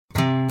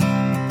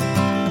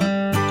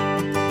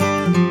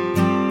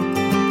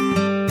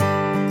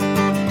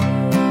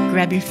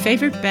grab your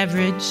favorite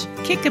beverage,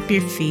 kick up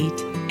your feet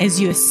as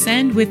you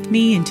ascend with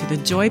me into the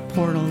joy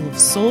portal of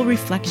soul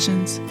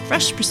reflections,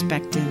 fresh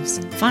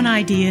perspectives, fun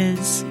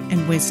ideas,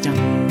 and wisdom.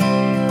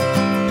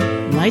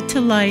 Light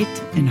to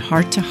light and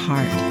heart to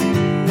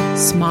heart.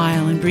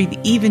 Smile and breathe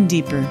even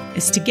deeper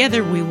as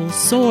together we will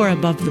soar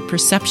above the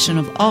perception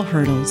of all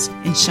hurdles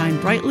and shine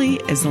brightly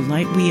as the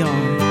light we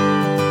are.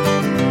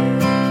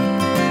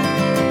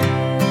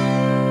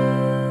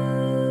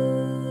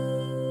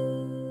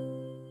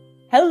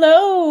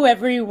 Hello,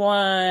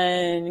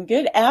 everyone.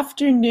 Good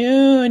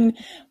afternoon.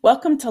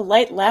 Welcome to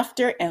Light,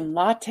 Laughter, and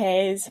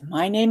Lattes.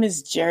 My name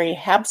is Jerry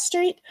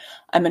Habstreet.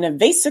 I'm an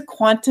Avesa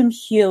quantum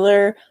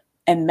healer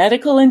and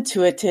medical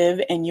intuitive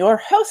and your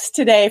host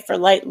today for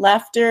Light,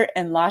 Laughter,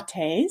 and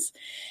Lattes.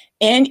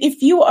 And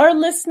if you are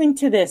listening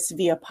to this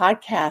via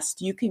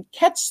podcast, you can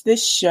catch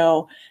this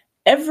show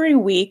every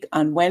week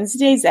on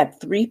Wednesdays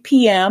at 3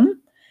 p.m.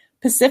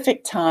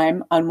 Pacific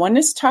time on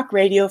Oneness Talk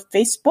Radio,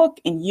 Facebook,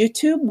 and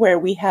YouTube, where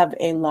we have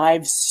a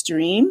live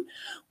stream.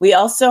 We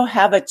also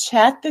have a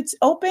chat that's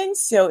open,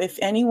 so if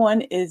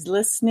anyone is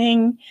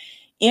listening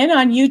in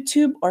on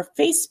YouTube or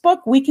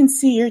Facebook, we can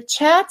see your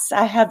chats.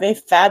 I have a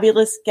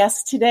fabulous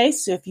guest today,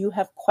 so if you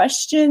have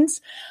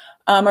questions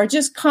or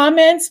just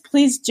comments,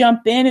 please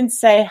jump in and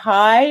say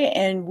hi,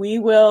 and we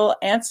will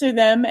answer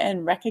them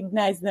and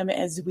recognize them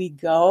as we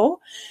go.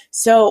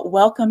 So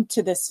welcome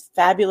to this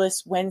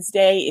fabulous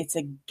Wednesday. It's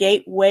a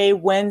Gateway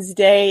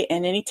Wednesday,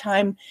 and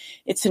anytime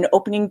it's an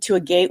opening to a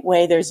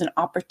gateway, there's an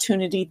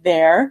opportunity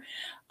there.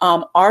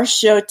 Our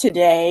show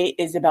today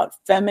is about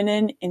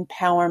feminine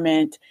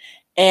empowerment,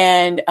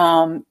 and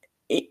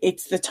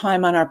it's the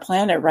time on our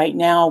planet right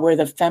now where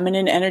the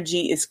feminine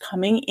energy is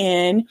coming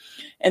in,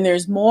 and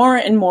there's more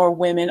and more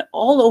women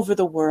all over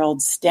the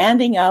world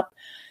standing up,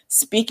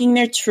 speaking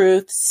their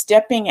truth,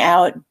 stepping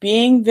out,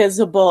 being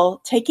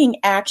visible, taking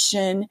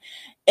action,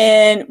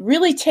 and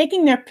really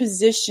taking their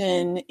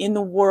position in the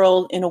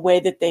world in a way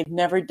that they've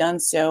never done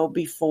so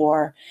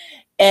before.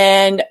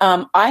 And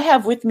I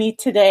have with me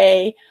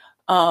today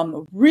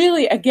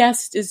really a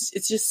guest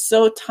it's just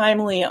so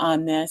timely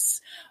on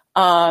this.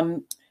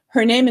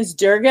 Her name is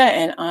Durga,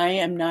 and I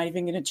am not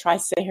even going to try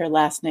to say her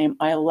last name.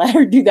 I'll let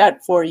her do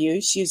that for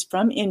you. She's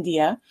from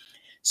India.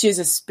 She is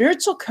a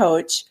spiritual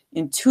coach,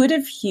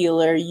 intuitive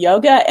healer,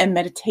 yoga and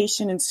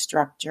meditation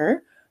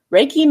instructor,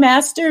 Reiki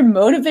master,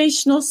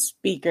 motivational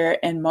speaker,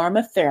 and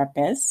Marma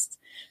therapist.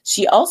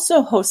 She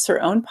also hosts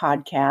her own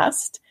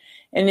podcast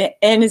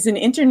and is an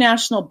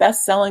international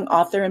best-selling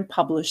author and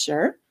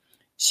publisher.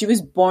 She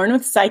was born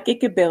with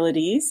psychic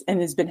abilities and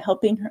has been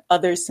helping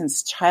others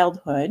since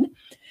childhood.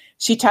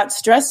 She taught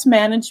stress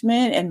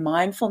management and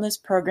mindfulness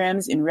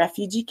programs in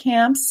refugee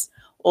camps,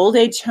 old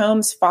age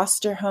homes,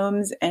 foster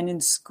homes, and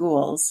in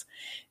schools.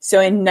 So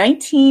in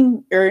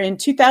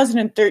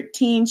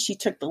 2013, she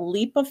took the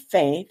leap of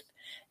faith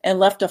and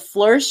left a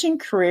flourishing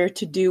career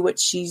to do what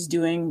she's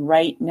doing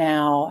right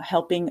now,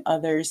 helping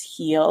others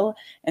heal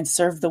and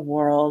serve the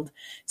world.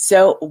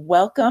 So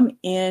welcome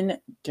in,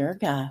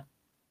 Durga.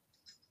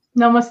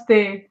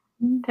 Namaste.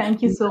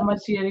 Thank you so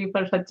much, Jerry,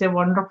 for such a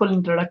wonderful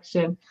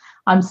introduction.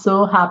 I'm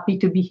so happy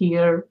to be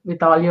here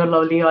with all your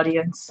lovely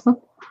audience.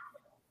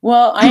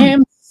 Well, I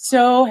am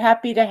so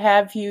happy to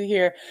have you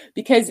here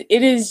because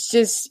it is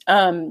just,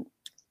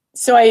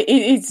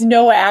 it's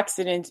no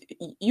accident.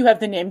 You have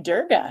the name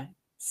Durga.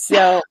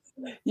 So,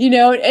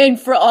 and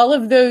for all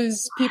of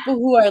those people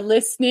who are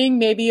listening,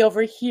 maybe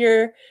over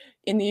here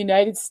in the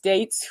United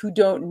States who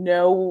don't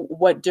know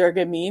what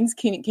Durga means,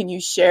 can you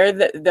share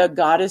the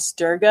goddess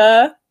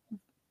Durga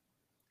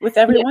with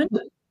everyone?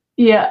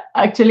 Yeah,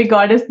 actually,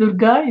 Goddess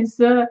Durga is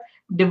a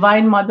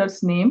divine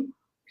mother's name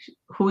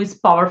who is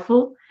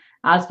powerful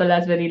as well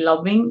as very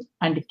loving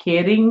and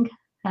caring.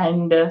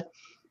 And,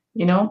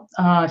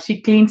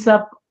 she cleans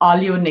up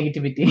all your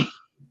negativity.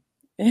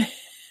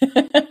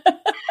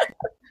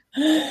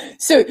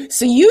 So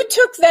you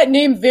took that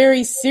name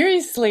very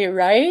seriously,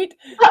 right?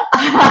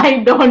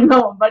 I don't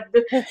know, but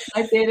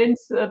my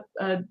parents,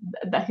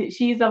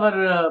 she is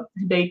our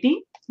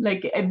deity.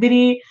 Like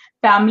every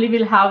family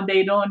will have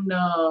their own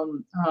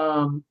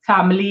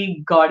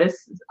family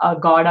goddess,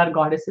 god or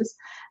goddesses.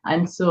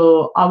 And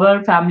so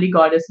our family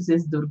goddesses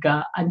is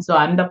Durga. And so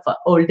I'm the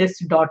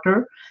oldest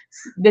daughter.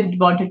 They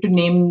wanted to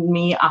name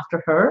me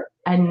after her.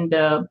 And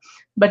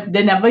but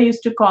they never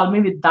used to call me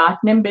with that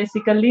name.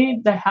 Basically,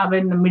 they have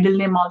a middle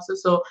name also.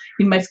 So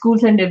in my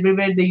schools and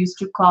everywhere, they used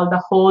to call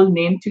the whole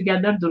name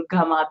together,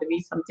 Durga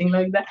Madhavi, something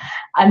like that.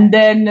 And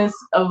then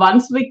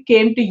once we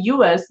came to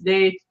US,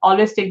 they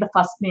always take the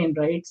first name,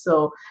 right?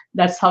 So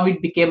that's how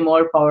it became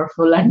more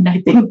powerful. And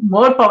I think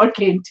more power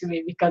came to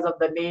me because of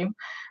the name.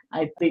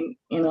 I think,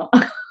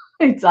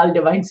 it's all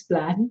divine's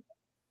plan.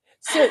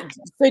 So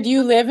do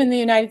you live in the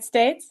United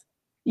States?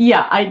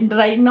 Yeah,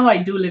 right now I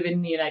do live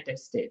in the United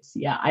States.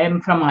 Yeah, I am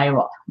from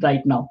Iowa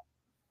right now.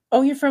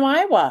 Oh, you're from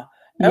Iowa.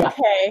 Yeah.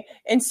 Okay.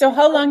 And so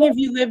how long have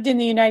you lived in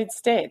the United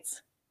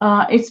States?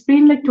 It's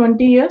been like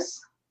 20 years.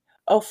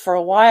 Oh, for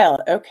a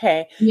while.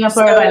 Okay. Yeah,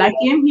 for a while. I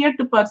came here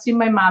to pursue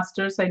my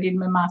master's. I did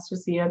my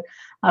master's here.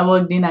 I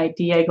worked in IT.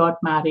 I got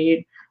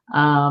married.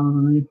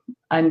 And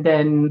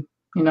then,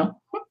 you know,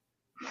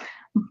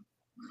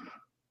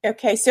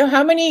 Okay. So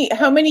how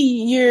many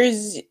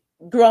years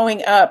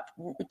growing up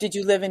did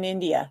you live in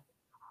India?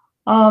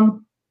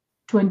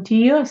 20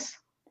 years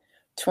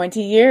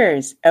 20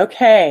 years.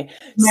 Okay.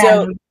 my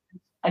So under,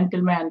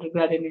 until my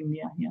undergrad in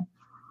India. Yeah.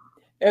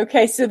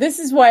 okay, so this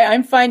is why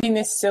I'm finding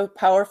this so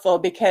powerful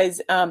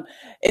because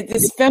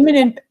this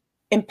feminine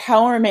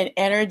empowerment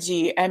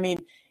energy, I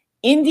mean,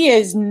 India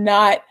is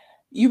not,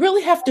 you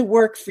really have to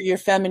work for your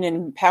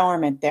feminine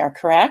empowerment there,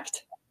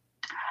 correct?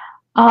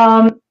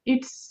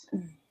 It's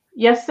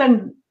yes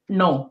and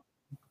no.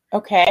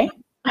 Okay.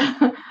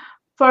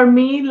 For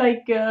me,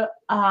 like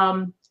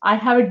I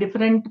have a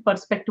different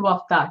perspective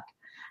of that.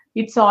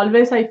 It's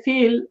always I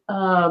feel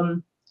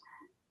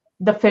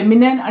the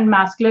feminine and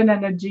masculine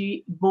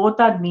energy both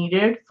are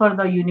needed for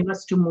the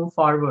universe to move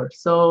forward.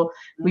 So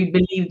we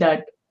believe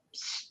that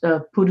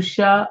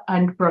Purusha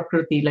and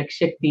Prakriti, like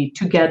Shakti,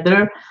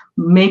 together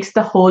makes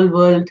the whole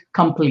world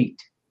complete,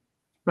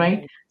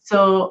 right?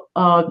 So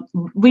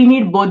we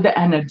need both the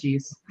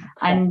energies,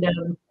 and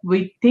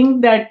we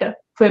think that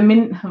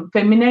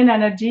feminine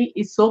energy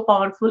is so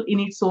powerful in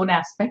its own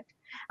aspect,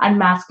 and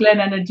masculine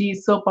energy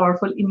is so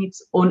powerful in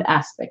its own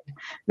aspect.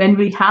 When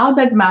we have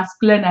that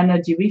masculine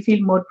energy, we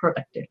feel more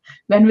protected.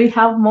 When we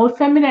have more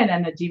feminine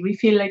energy, we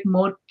feel like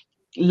more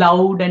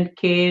loud and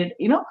cared,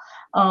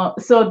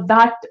 so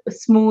that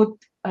smooth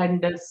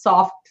and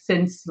soft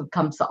sense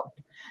comes out.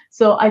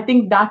 So I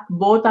think that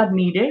both are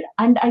needed,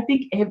 and I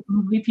think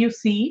if you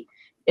see,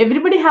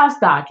 everybody has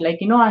that. Like,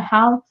 I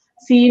have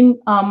seen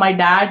my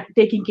dad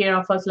taking care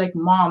of us like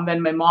mom.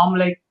 When my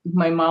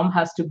mom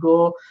has to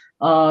go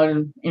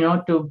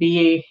to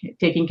be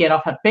taking care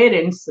of her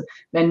parents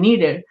when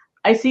needed,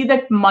 I see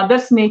that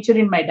mother's nature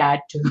in my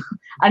dad too.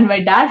 And my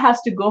dad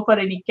has to go for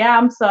any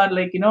camps or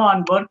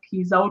on work,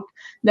 he's out.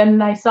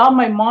 Then I saw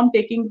my mom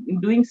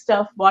doing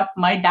stuff what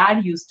my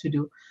dad used to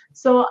do.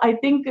 So I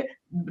think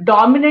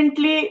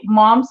dominantly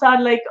moms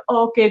are like,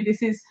 okay,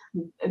 this is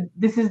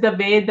the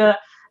way the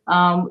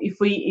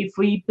if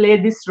we play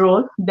this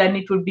role, then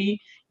it would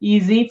be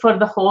easy for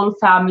the whole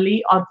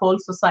family or whole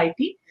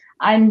society.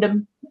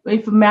 And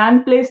if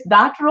man plays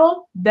that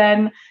role,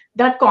 then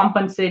that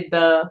compensate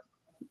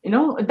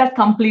that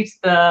completes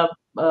the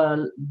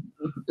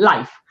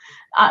life.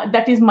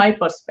 That is my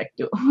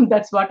perspective.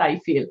 That's what I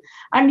feel.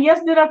 And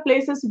yes, there are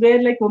places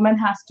where like woman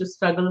has to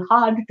struggle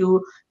hard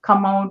to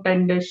come out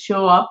and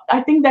show up.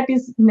 I think that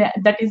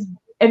is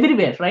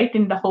everywhere, right,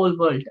 in the whole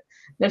world.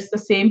 That's the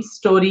same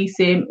story,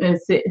 same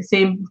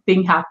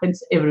thing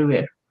happens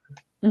everywhere.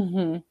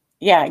 Mm-hmm.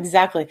 Yeah,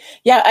 exactly.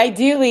 Yeah,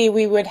 ideally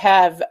we would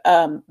have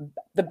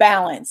the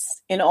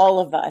balance in all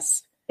of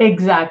us.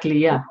 Exactly.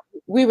 Yeah.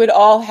 We would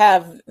all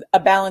have a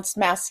balanced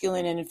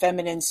masculine and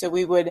feminine. So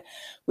we would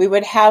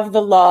have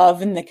the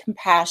love and the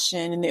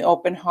compassion and the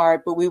open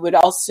heart, but we would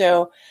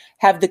also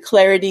have the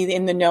clarity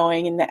in the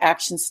knowing and the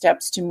action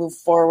steps to move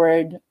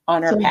forward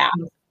on our path.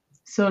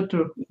 So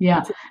true.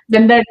 Yeah.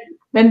 When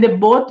they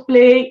both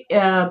play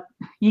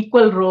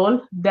equal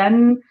role,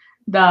 then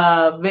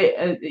the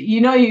way,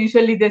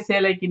 usually they say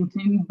like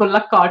in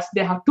bullock carts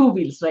they have two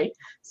wheels, right?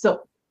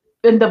 So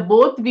when the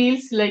both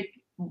wheels like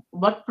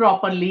work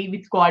properly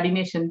with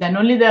coordination, then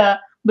only the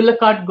bullock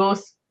cart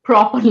goes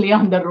properly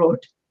on the road.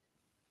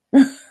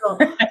 So,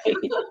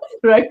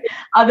 right.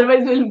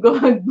 Otherwise we'll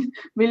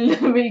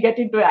get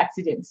into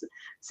accidents.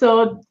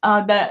 So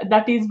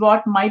that is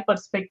what my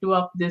perspective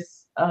of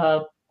this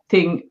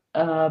thing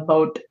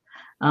about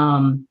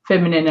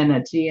feminine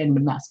energy and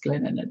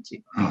masculine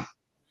energy.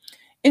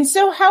 And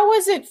so how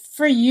was it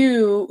for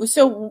you?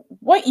 So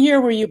what year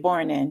were you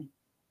born in?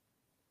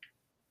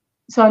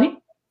 Sorry?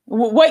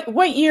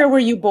 What year were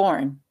you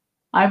born?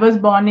 I was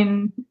born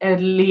in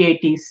early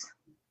 80s.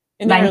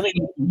 In the early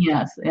 80s,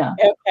 yes, yeah.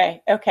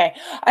 Okay.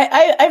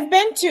 I've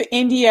been to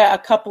India a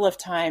couple of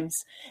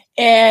times,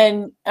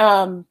 and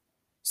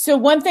so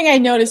one thing I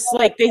noticed,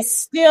 like they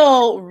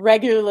still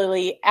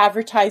regularly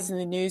advertise in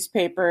the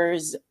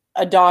newspapers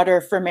a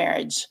daughter for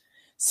marriage.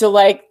 So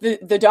like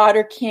the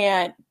daughter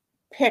can't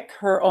pick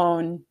her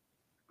own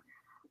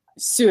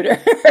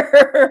suitor.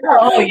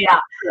 Oh yeah,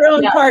 her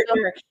own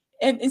partner.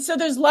 And so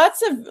there's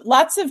lots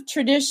of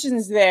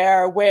traditions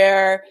there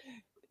where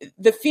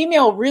the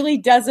female really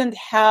doesn't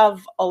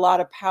have a lot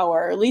of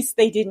power, or at least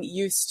they didn't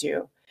used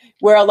to,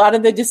 where a lot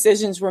of the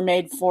decisions were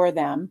made for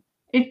them.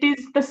 It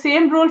is the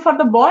same rule for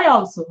the boy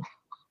also.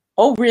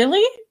 Oh,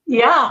 really?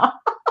 Yeah.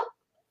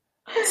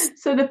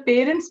 So the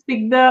parents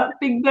pick the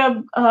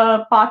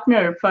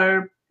partner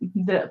for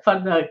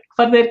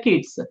their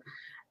kids,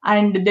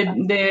 and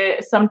they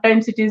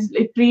sometimes it is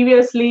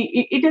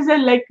a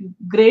like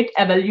great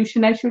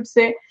evolution, I should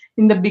say.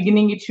 In the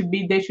beginning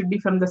they should be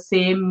from the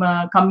same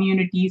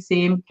community,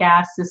 same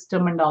caste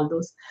system and all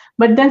those,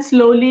 but then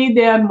slowly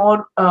they are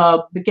more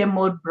became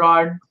more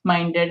broad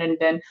minded, and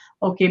then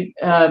okay,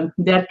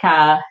 they're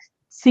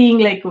seeing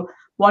like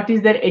what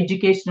is their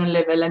educational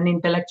level and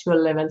intellectual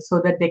level,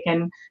 so that they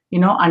can,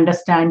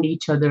 understand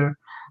each other.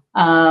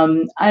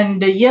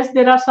 And yes,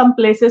 there are some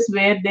places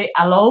where they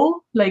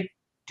allow like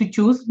to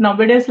choose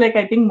nowadays. Like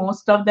I think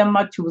most of them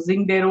are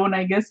choosing their own,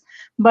 I guess.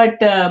 But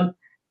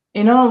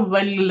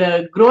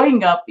while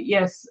growing up,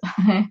 yes,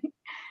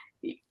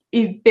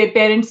 if the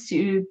parents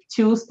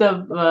choose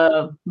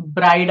the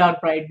bride or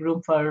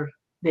bridegroom for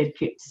their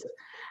kids,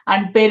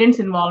 and parents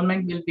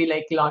involvement will be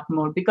like a lot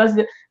more, because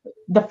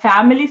the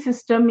family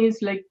system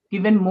is like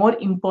given more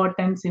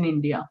importance in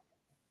India.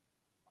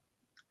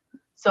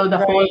 So the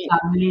whole Right.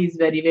 family is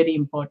very, very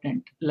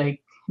important,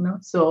 like,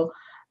 so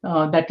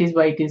that is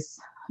why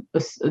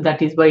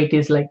it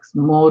is like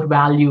more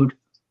valued.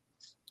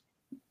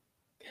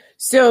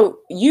 So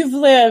you've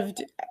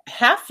lived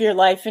half your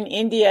life in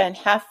India and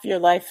half your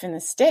life in the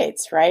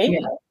States, right?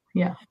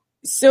 Yeah.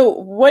 So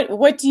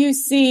what do you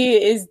see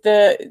is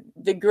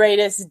the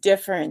greatest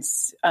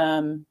difference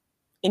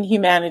in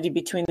humanity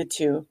between the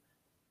two?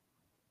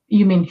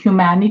 You mean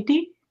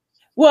humanity?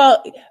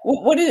 Well,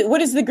 what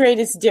is the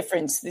greatest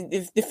difference?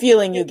 The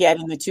feeling you get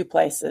in the two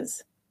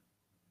places?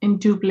 In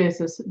two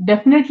places,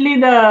 definitely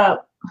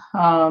the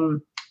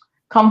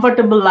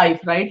comfortable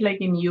life, right? Like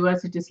in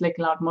US, it is like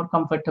a lot more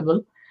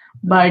comfortable.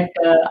 But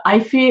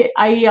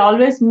I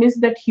always miss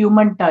that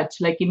human touch.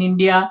 Like in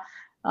India,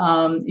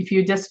 if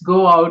you just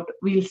go out,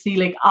 we'll see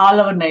like all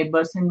our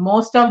neighbors, and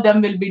most of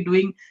them will be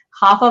doing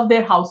half of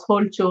their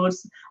household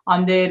chores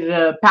on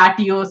their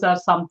patios or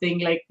something,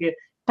 like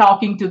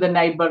talking to the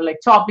neighbor, like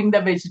chopping the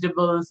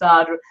vegetables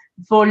or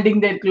folding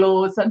their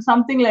clothes and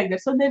something like that.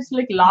 So there's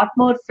like a lot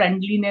more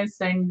friendliness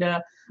and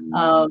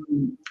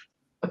um,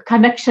 a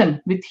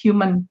connection with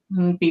human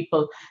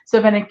people.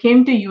 So when I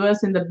came to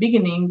US in the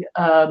beginning,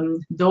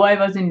 though I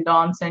was in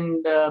dance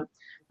and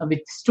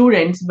with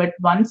students, but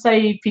once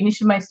I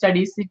finished my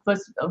studies, it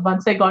was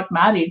once I got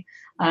married,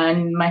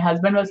 and my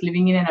husband was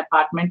living in an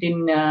apartment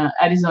in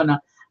Arizona.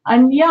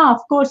 And yeah,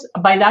 of course,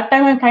 by that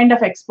time I'm kind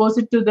of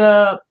exposed to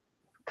the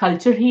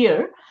culture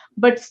here,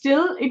 but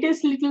still it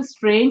is little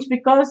strange,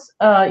 because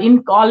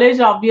in college,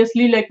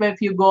 obviously, like if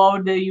you go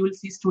out there, you will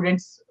see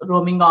students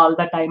roaming all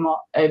the time,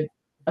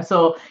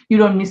 so you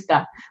don't miss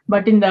that.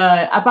 But in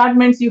the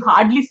apartments, you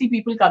hardly see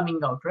people coming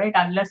out, right?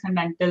 Unless and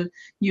until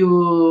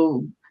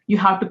you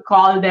have to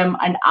call them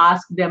and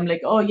ask them like,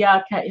 oh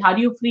yeah, are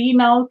you free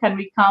now, can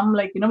we come,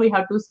 like, we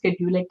have to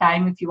schedule a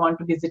time if you want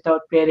to visit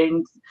our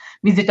parents,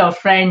 visit our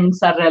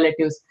friends or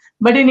relatives.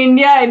 But in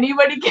India,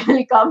 anybody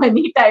can come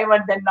anytime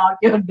and then knock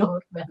your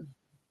doorbell.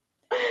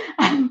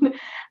 and,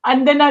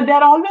 and then they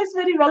are always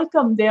very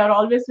welcome. They are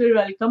always very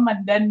welcome.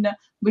 And then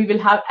we will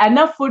have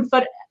enough food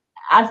for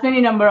as many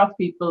number of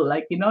people.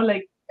 Like,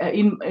 like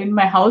in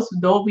my house,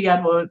 though we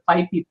are all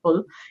 5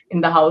 people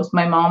in the house,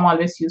 my mom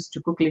always used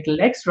to cook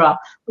little extra.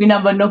 We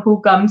never know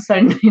who comes,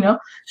 and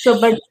so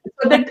that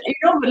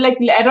like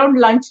around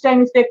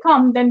lunchtime, if they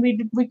come, then we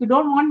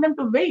don't want them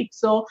to wait.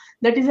 So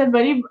that is a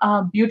very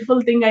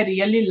beautiful thing I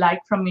really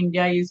like from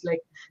India, is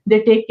like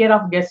they take care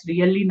of guests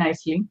really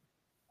nicely.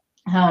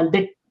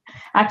 They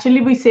actually,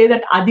 we say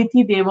that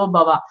Aditi Devo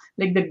Bhava,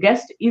 like the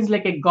guest is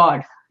like a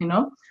god,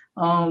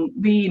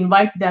 we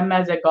invite them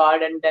as a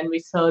god, and then we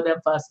serve them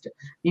first,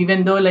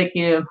 even though like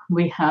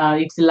we have,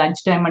 it's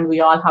lunchtime and we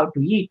all have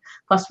to eat.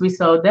 First we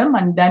serve them,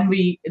 and then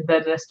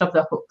the rest of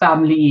the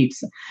family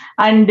eats.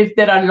 And if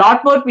there are a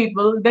lot more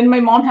people, then my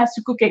mom has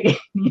to cook again.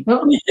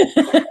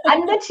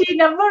 And then she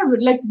never,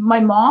 like my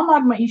mom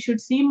or you should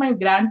see my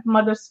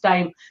grandmother's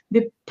time,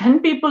 the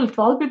 10 people,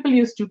 12 people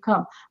used to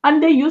come,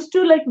 and they used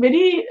to like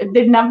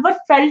they never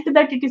felt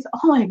that it is,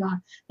 oh my god,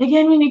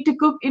 again we need to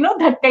cook,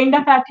 that kind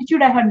of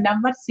attitude I have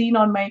never seen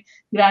on my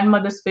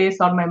grandmother's face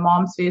or my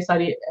mom's face, or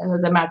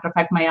the matter of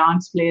fact my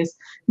aunt's face.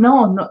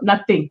 No,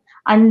 nothing.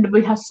 And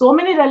we have so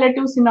many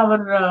relatives in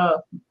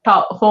our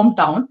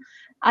hometown,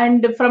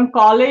 and from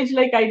college,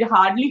 like I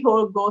hardly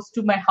goes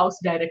to my house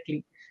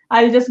directly.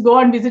 I'll just go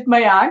and visit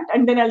my aunt,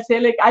 and then I'll say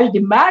like, I'll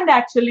demand,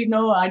 actually,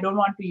 no, I don't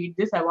want to eat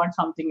this, I want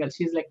something else.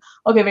 She's like,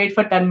 okay, wait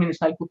for 10 minutes,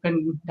 I'll cook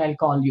and I'll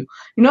call you.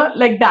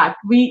 Like that.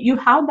 You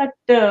have that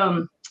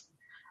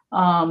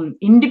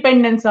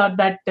independence, or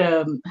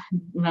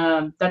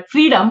that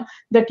freedom,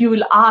 that you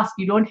will ask,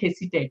 you don't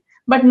hesitate.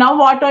 But now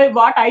what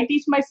I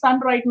teach my son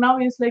right now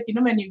is like,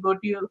 when you go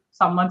to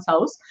someone's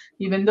house,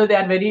 even though they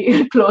are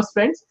very close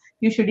friends,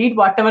 you should eat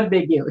whatever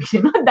they give,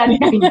 that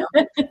kind of.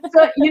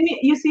 So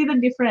you see the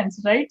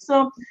difference, right?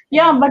 So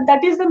yeah, but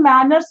that is the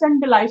manners and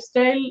the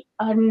lifestyle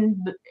and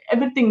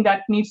everything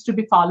that needs to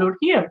be followed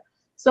here.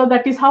 So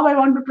that is how I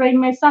want to train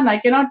my son. I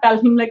cannot tell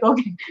him like,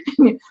 okay.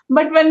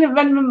 But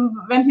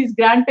when his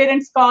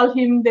grandparents call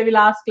him, they will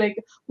ask like,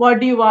 what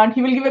do you want?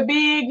 He will give a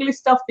big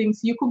list of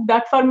things. You cook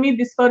that for me,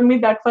 this for me,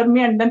 that for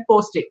me, and then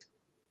post it.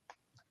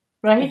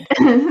 Right?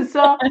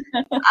 So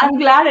I'm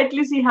glad at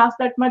least he has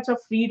that much of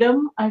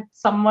freedom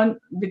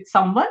with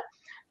someone.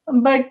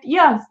 But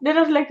yeah, there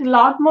are like a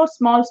lot more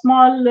small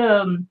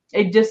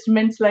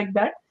adjustments like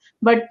that.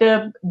 But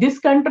this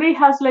country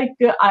has like,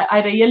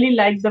 I really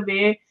like the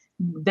way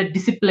the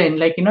discipline,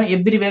 like,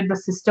 everywhere the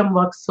system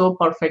works so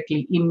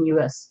perfectly in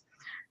US.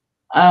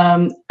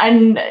 And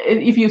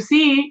if you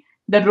see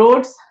the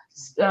roads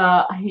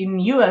in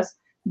US,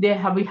 we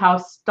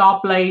have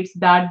stoplights,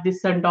 that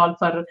this and all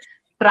for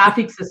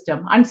traffic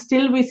system, and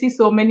still we see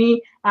so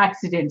many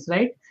accidents,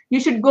 right? You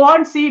should go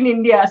and see in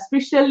India,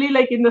 especially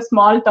like in the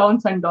small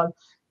towns and all.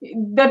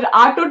 The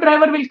auto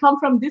driver will come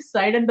from this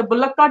side, and the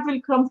bullock cart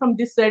will come from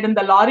this side, and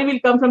the lorry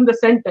will come from the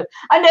center,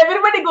 and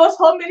everybody goes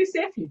home very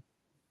safely.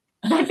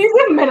 That is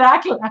a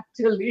miracle,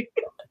 actually.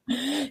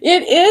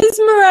 It is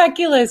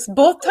miraculous.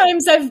 Both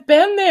times I've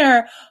been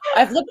there,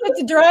 I've looked at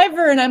the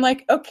driver and I'm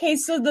like, okay,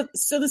 so the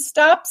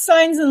stop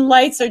signs and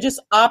lights are just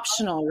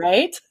optional,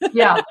 right?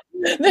 Yeah.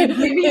 Maybe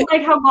you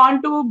might have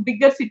gone to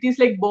bigger cities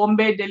like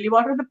Bombay, Delhi.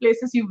 What are the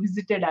places you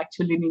visited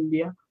actually in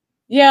India?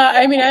 Yeah,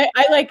 I mean, I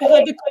like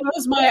had to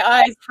close my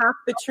eyes half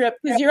the trip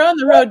because you're on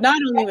the road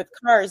not only with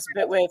cars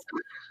but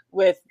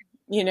with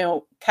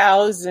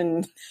cows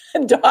and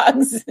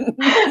dogs and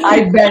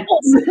I bet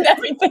and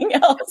everything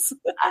else.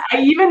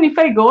 Even if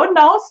I go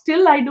now,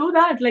 still I do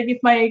that. Like if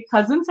my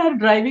cousins are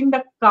driving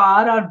the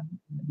car or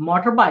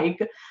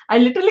motorbike, I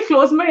literally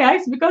close my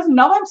eyes because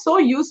now I'm so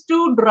used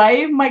to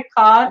drive my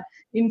car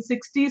in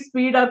 60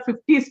 speed or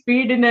 50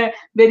 speed in a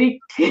very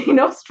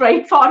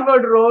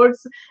straightforward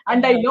roads,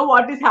 and I know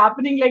what is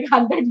happening like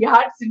 100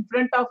 yards in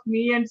front of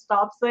me, and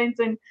stop signs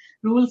and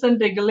rules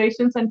and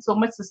regulations, and so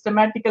much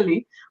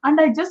systematically, and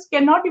I just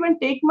cannot even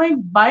take my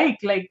bike.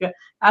 Like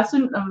as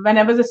soon when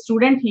I was a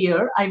student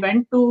here, I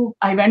went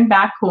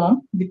back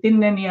home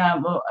within a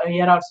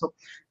year or so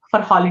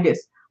for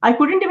holidays. I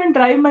couldn't even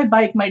drive my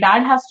bike. My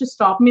dad has to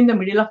stop me in the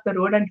middle of the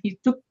road, and he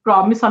took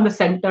promise on the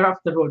center of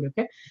the road.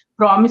 Okay,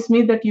 promise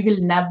me that you will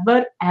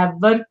never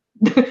ever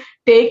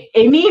take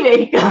any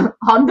vehicle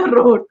on the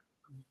road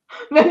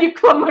when you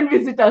come and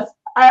visit us.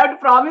 I have to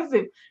promise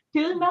him.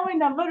 Till now, I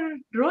never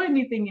drove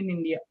anything in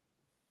India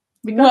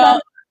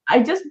because I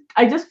just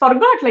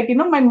forgot. Like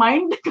my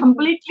mind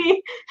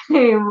completely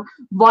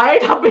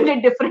wired up in a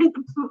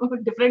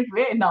different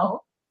way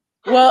now.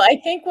 Well, I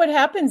think what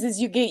happens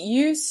is you get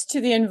used to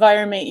the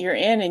environment you're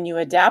in and you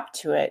adapt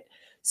to it.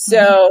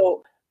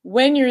 So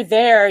when you're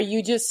there,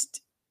 you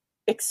just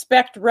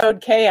expect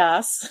road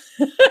chaos.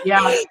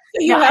 Yeah.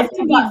 You have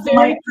to be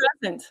very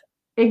present.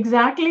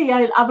 Exactly.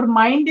 Yeah. Our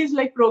mind is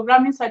like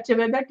programmed in such a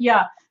way that,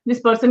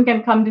 this person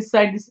can come this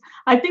side.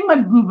 I think my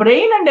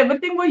brain and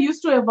everything were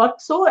used to work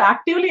so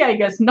actively, I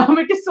guess. Now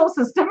it is so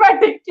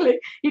systematically.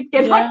 It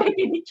cannot take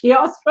any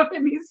chaos from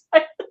any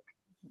side.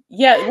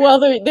 Yeah, well,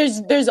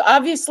 there's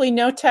obviously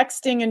no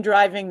texting and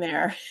driving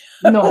there.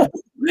 No.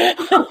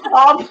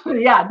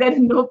 Yeah, there's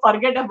no,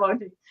 forget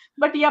about it.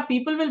 But yeah,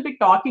 people will be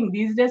talking.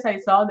 These days I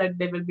saw that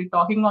they will be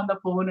talking on the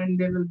phone and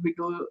they will be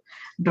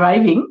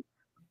driving.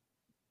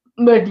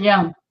 But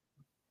yeah,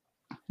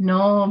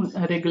 no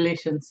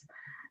regulations.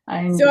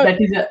 And so,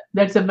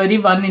 that's a very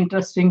one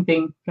interesting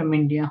thing from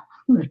India.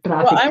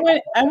 Traffic.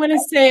 Well, I want to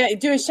say,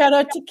 do a shout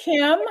out to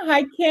Kim.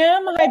 Hi,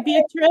 Kim. Hi,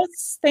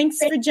 Beatrice. Thanks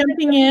for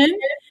jumping in.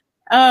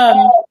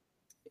 And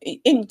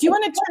do you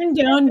want to turn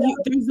down?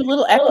 There's a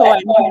little echo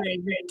I'm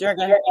hearing,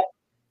 Durga.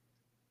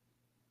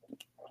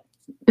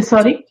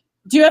 Sorry?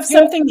 Do you have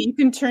something that you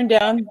can turn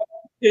down?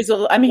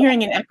 I'm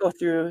hearing an echo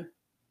through.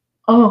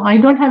 Oh, I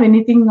don't have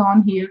anything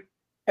on here.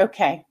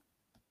 Okay.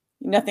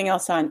 Nothing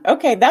else on.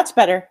 Okay, that's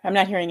better. I'm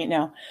not hearing it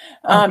now.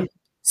 Okay.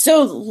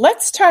 So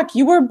let's talk.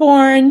 You were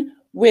born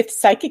with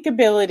psychic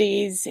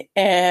abilities,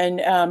 and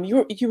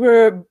you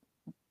were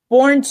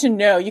born to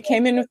know. You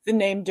came in with the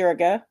name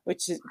Durga,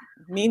 which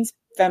means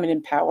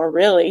feminine power,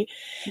 really.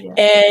 Yeah.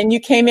 And you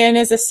came in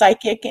as a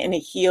psychic and a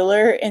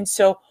healer. And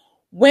so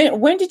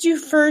when did you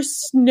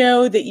first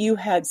know that you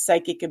had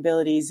psychic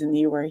abilities and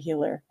you were a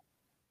healer?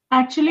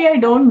 Actually, I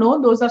don't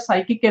know. Those are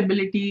psychic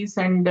abilities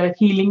and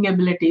healing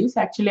abilities.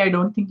 Actually, I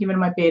don't think even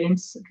my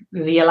parents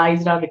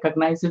realized or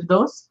recognized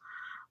those.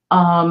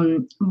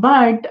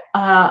 But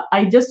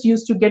I just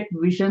used to get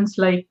visions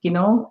like,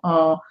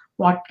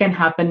 what can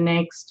happen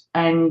next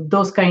and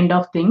those kind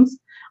of things.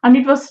 And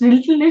it was a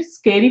little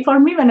scary for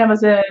me when I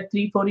was a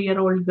 3-4 year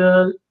old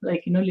girl,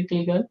 like,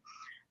 little girl.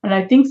 And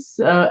I think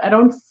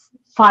around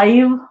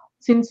 5,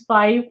 since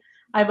 5,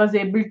 I was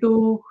able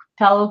to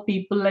tell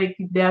people like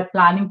if they are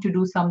planning to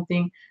do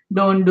something,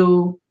 don't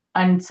do.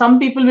 And some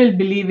people will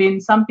believe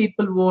in, some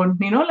people won't,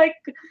 like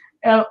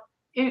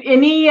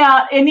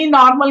any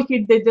normal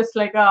kid, they just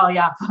like, oh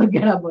yeah,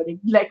 forget about it.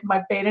 Like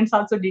my parents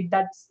also did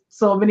that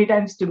so many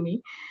times to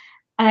me.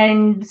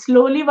 And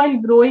slowly while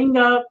growing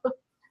up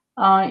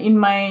in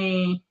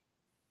my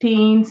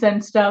teens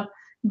and stuff,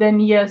 then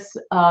yes,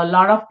 a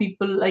lot of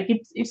people, like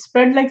it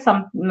spread like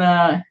some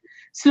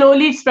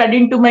slowly it spread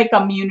into my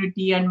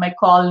community and my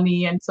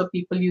colony. And so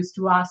people used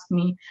to ask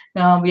me,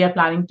 we are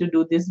planning to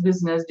do this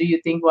business, do you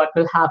think what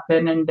will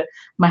happen? And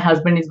my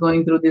husband is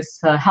going through this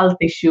health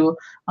issue,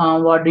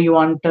 what do you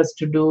want us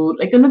to do?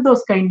 Like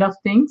those kind of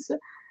things.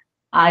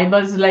 I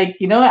was like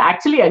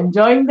actually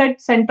enjoying that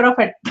center of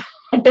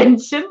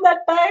attention that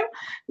time.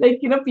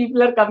 Like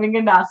people are coming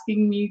and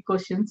asking me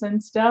questions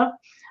and stuff.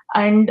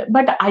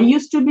 But I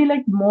used to be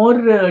like more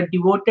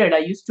devoted. I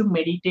used to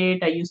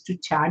meditate. I used to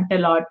chant a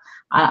lot.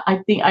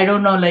 I think, I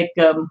don't know, like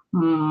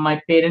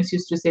my parents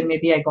used to say,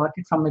 maybe I got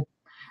it from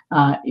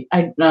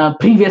a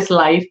previous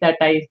life, that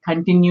I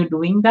continue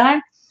doing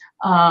that.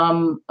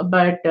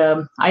 But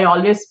I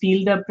always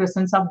feel the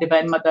presence of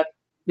Divine Mother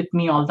with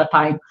me all the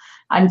time.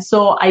 And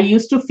so I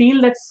used to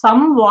feel that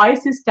some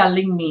voice is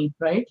telling me,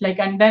 right? Like,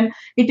 and then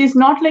it is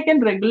not like a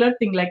regular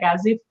thing, like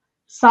as if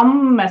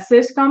some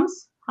message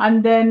comes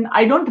and then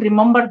I don't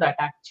remember that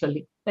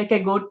actually. Like I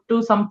go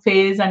to some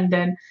phase, and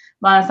then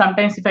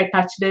sometimes if I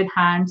touch their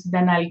hands,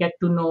 then I'll get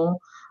to know,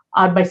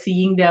 or by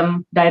seeing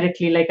them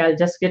directly, like I'll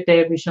just get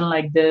a vision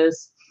like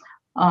this.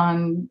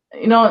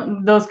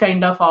 Those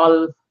kind of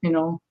all,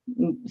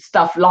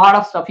 stuff, lot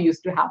of stuff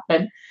used to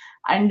happen.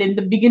 And in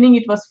the beginning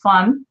it was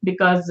fun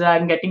because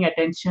I'm getting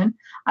attention,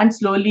 and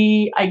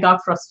slowly I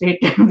got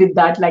frustrated with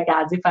that, like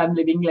as if I'm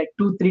living like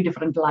 2-3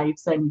 different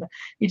lives, and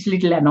it's a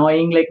little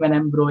annoying, like when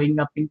I'm growing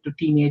up into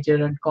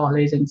teenager and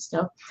college and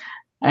stuff.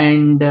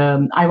 And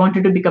I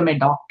wanted to become a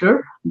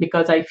doctor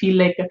because I feel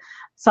like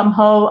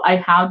somehow I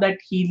have that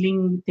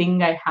healing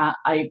thing.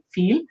 I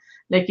feel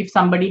like if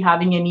somebody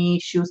having any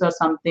issues or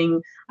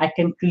something, I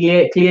can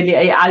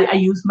clearly I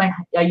used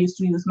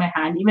to use my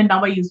hand. Even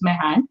now I use my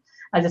hand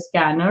as a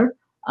scanner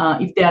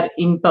if they are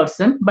in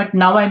person. But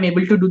now I'm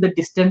able to do the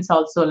distance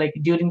also. Like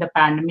during the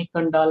pandemic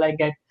and all, I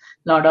get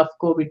a lot of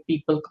COVID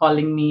people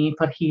calling me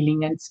for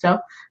healing and stuff.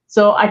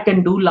 So I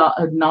can do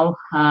now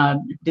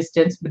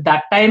distance. But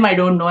that time I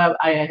don't know.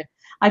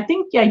 I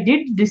think I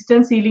did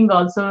distance healing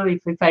also.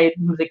 If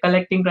I'm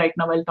recollecting right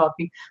now while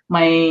talking,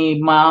 my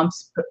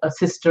mom's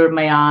sister,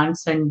 my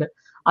aunts, and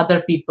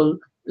other people.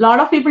 A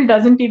lot of people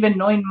doesn't even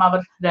know in our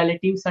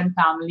relatives and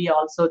family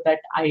also that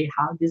I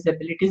have these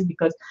abilities,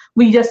 because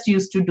we just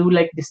used to do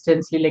like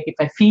distantly. Like if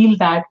I feel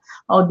that,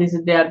 oh,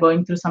 they are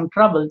going through some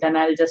trouble, then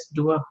I'll just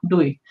do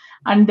it.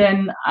 And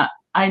then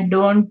I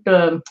don't,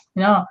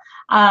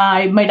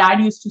 my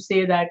dad used to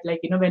say that, like,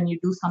 when you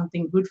do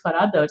something good for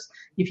others,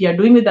 if you're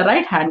doing with the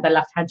right hand, the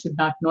left hand should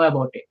not know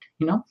about it.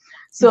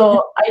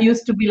 So I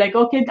used to be like,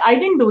 okay, I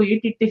didn't do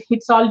it.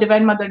 It's all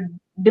Divine Mother.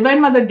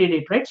 Divine Mother did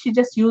it, right? She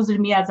just used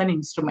me as an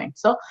instrument.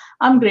 So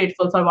I'm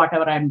grateful for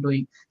whatever I'm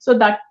doing. So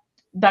that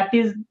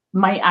is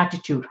my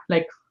attitude.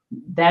 Like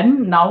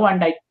then, now,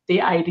 and I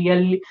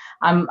really,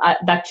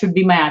 that should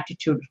be my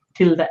attitude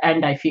till the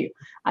end. I feel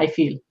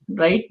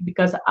right,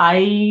 because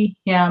I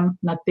am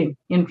nothing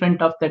in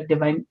front of that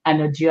divine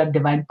energy or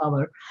divine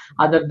power,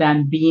 other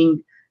than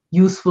being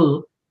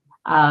useful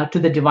to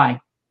the divine.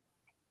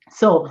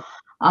 So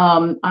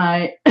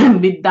I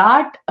with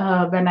that,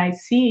 when I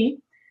see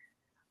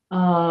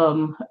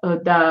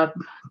the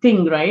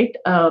thing, right?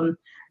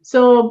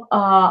 So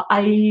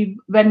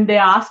when they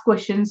ask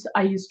questions,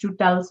 I used to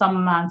tell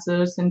some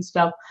answers and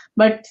stuff.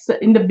 But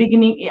in the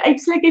beginning,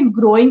 it's like a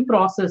growing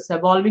process,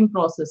 evolving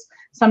process.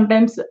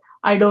 Sometimes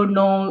I don't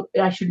know,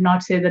 I should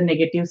not say the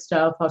negative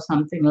stuff or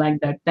something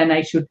like that. Then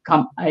I should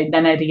come.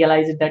 Then I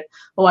realized that,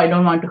 oh, I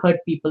don't want to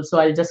hurt people, so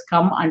I'll just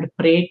come and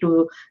pray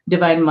to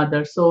Divine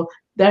Mother. So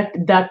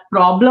that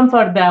problem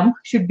for them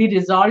should be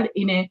resolved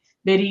in a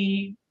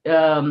very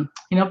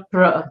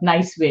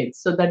nice way,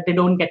 so that they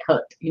don't get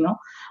hurt.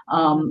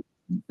 And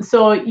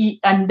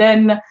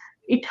then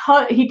it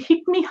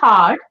hit me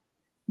hard,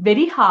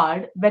 very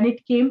hard, when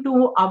it came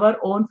to our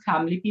own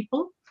family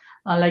people,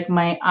 like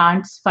my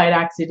aunt's fire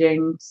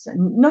accidents,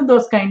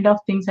 those kind of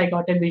things. I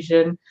got a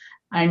vision,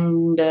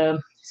 and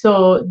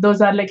so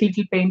those are like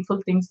little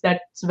painful things.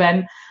 That's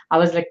when I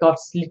was like, got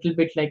a little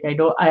bit like, I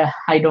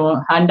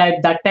don't, and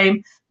at that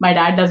time my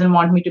dad doesn't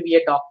want me to be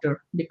a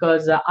doctor,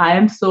 because I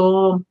am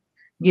so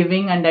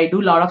giving, and I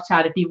do a lot of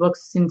charity work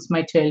since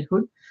my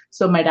childhood.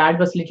 So my dad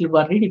was a little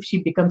worried, if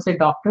she becomes a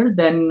doctor,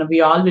 then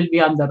we all will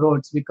be on the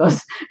roads,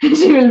 because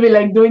she will be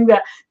like doing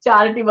the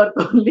charity work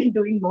only,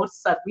 doing more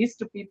service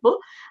to people,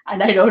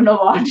 and I don't know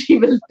what she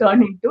will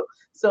turn into.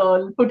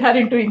 So put her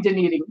into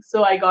engineering.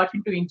 So I got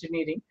into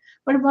engineering.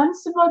 But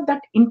once about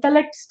that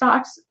intellect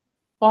starts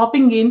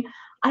popping in,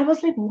 I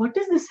was like, what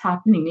is this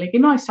happening? Like,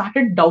 I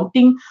started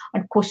doubting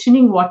and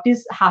questioning what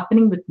is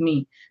happening with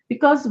me,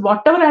 because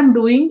whatever I'm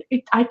doing,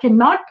 I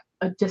cannot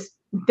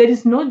there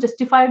is no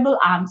justifiable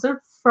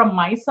answer from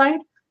my side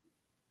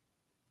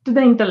to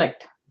the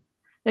intellect,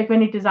 like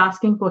when it is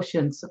asking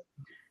questions.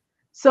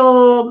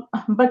 So,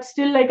 but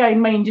still, like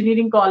in my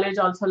engineering college,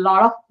 also a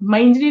lot of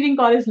my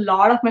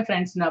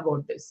friends know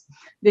about this.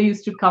 They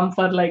used to come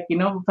for like,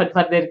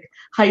 for their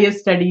higher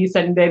studies,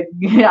 and they're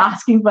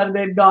asking for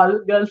their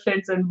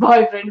girlfriends and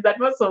boyfriends. That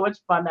was so much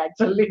fun,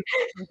 actually.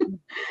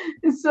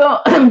 So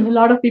a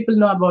lot of people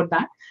know about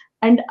that.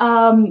 And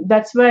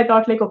that's where I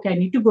thought, like, okay, I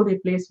need to go to a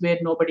place where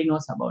nobody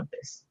knows about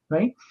this,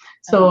 right?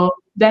 So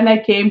then I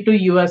came to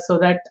US so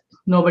that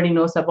nobody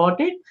knows about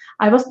it.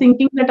 I was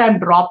thinking that I'm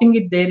dropping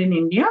it there in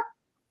India,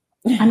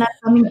 and I'm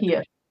coming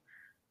here.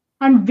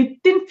 And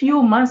within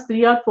few months,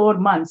 3 or 4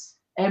 months,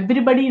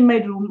 everybody in my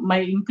room,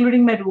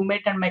 including my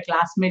roommate and my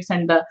classmates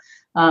and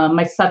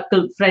my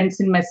circle friends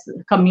in my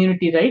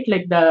community, right?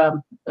 Like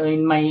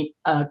in my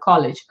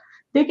college,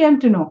 they came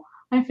to know.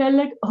 I felt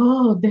like,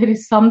 oh, there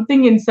is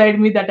something inside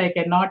me that I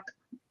cannot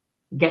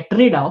get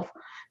rid of.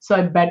 So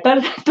I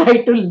better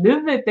try to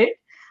live with it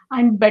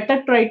and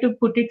better try to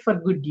put it for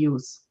good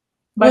use.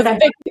 Well,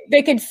 But I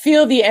they could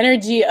feel the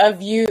energy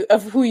of you,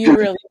 of who you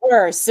really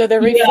were. So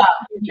they're yeah,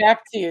 reflecting it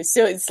back to you.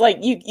 So it's like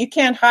you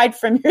can't hide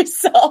from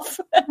yourself.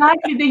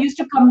 exactly. They used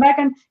to come back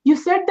and you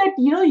said that,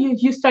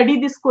 you study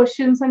these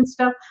questions and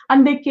stuff,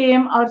 and they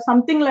came or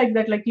something like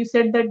that. Like you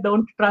said that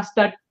don't trust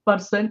that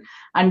person,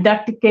 and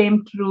that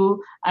came true.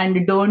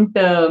 And don't,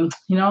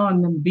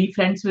 be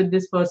friends with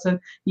this person.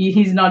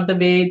 He's not the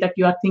way that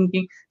you are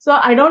thinking. So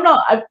I don't know.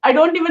 I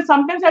don't even,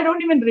 sometimes I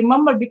don't even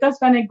remember, because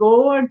when I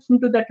go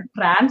into that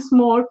trance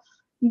mode,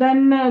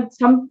 then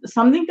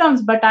something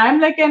comes, but I'm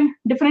like a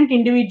different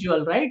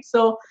individual, right?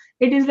 So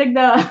it is like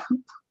the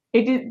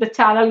it is the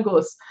channel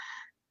goes.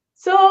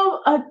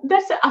 So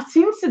that's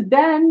since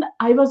then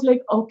I was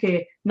like,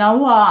 okay,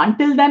 now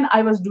until then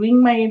I was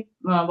doing my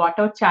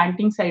whatever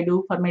chantings I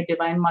do for my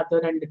divine mother,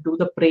 and do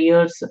the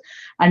prayers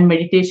and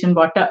meditation.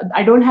 What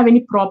I don't have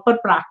any proper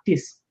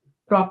practice,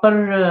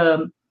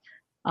 proper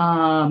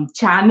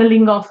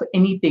channeling of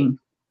anything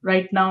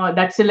right now.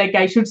 That's like,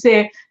 I should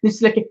say, this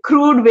is like a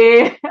crude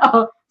way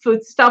of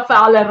stuff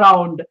all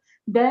around.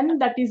 Then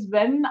that is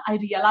when I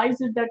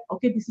realized that,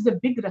 okay, this is a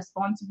big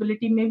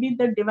responsibility maybe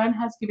the divine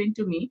has given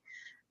to me,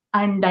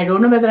 and I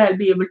don't know whether I'll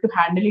be able to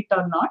handle it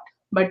or not.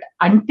 But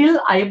until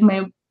I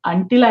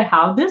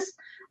have this,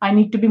 I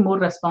need to be more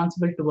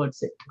responsible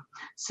towards it.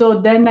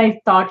 So then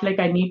I thought, like,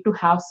 I need to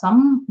have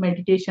some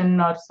meditation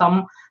or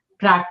some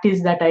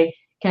practice that I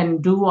can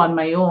do on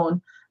my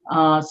own,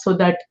 so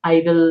that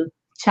I will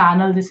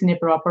channel this in a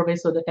proper way,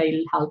 so that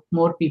I'll help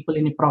more people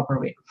in a proper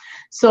way.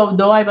 So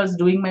though I was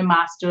doing my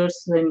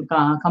master's in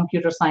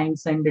computer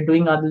science and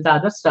doing all the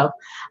other stuff,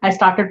 I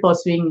started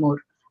pursuing more.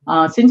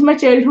 Since my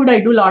childhood,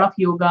 I do a lot of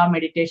yoga,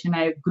 meditation.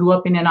 I grew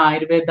up in an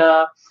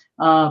Ayurveda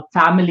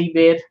family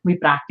where we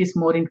practice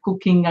more in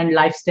cooking and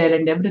lifestyle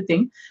and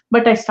everything.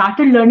 But I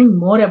started learning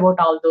more about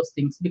all those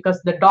things,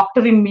 because the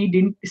doctor in me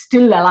didn't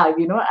still alive,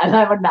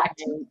 alive and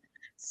active.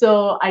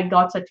 So I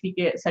got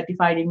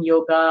certified in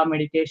yoga,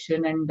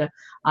 meditation, and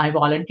I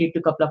volunteered to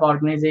a couple of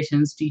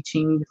organizations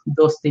teaching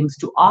those things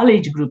to all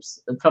age groups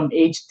from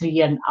age 3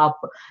 and up.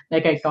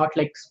 Like I taught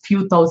like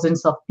few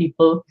thousands of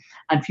people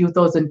and few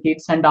thousand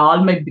kids, and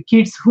all my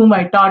kids whom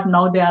I taught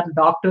now, they are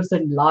doctors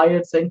and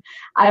lawyers, and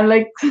I'm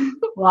like,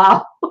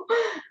 wow.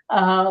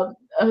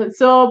 It's like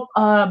So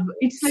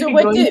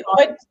a growing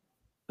process.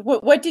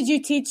 what did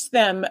you teach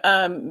them?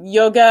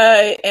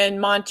 Yoga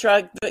and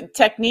mantra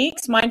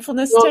techniques,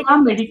 mindfulness techniques?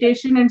 Yoga,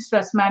 meditation, and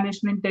stress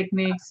management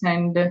techniques,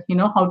 and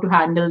how to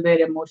handle their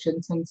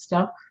emotions and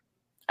stuff.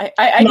 I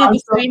And did the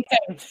also same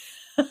thing.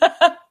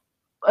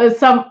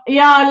 some,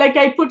 yeah, like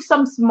I put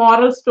some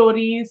moral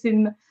stories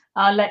in,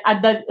 like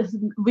at the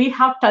we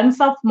have tons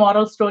of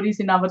moral stories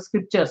in our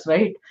scriptures,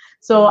 right?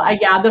 So I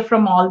gather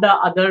from all the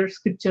other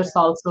scriptures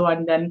also,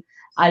 and then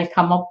I'll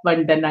come up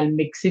and then I'll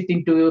mix it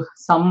into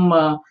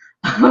some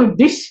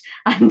dish,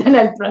 and then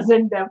I'll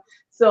present them.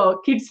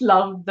 So kids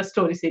love the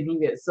stories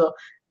anyway. So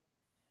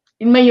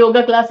in my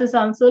yoga classes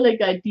also,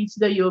 like I teach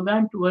the yoga,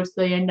 and towards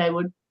the end I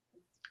would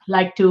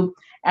like to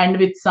end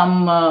with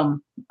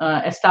some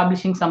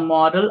establishing some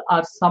moral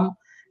or some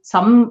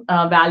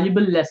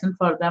valuable lesson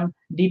for them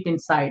deep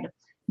inside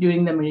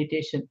during the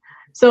meditation.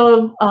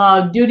 So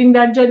during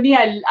that journey,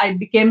 I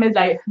became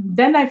a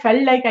then I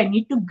felt like I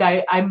need to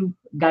guide. I'm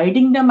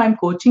guiding them, I'm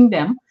coaching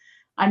them,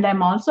 and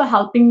I'm also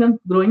helping them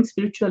growing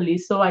spiritually.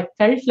 So I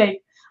felt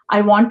like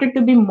I wanted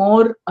to be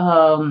more,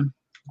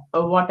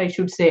 what I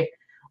should say,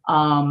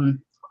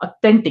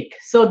 authentic.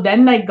 So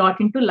then I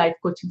got into life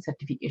coaching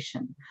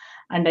certification,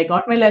 and I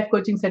got my life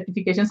coaching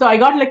certification. So I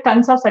got like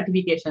tons of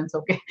certifications,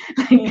 okay,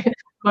 like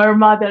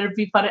Burma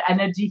therapy for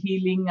energy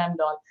healing and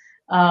all.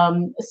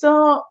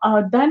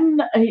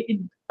 Then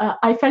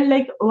I felt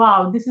like,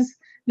 wow, this is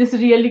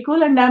really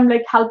cool, and I'm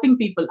like helping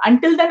people.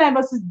 Until then, I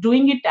was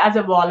doing it as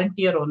a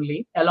volunteer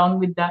only, along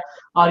with the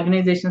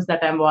organizations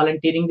that I'm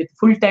volunteering with,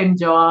 full-time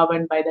job.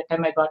 And by the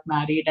time I got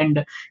married,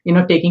 and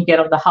taking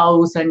care of the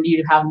house, and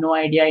you have no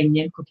idea,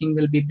 Indian cooking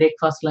will be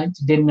breakfast, lunch,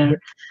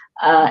 dinner.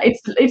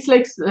 It's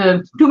like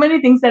too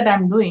many things that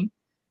I'm doing,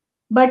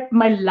 but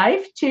my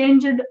life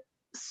changed.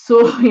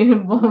 So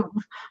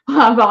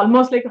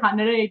almost like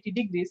 180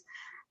 degrees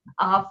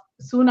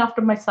soon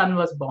after my son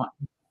was born.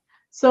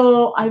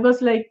 So I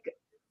was like,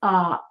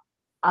 uh,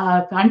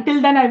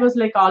 until then I was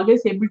like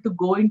always able to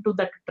go into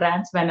that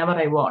trance whenever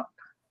I want.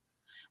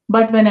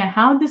 But when I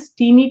have this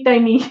teeny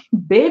tiny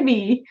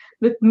baby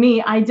with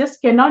me, I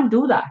just cannot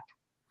do that.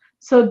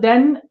 So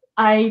then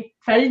I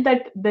felt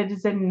that there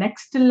is a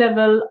next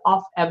level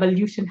of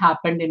evolution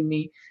happened in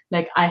me.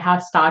 Like I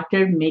have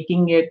started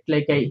making it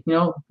like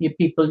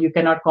you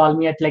cannot call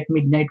me at like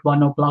midnight,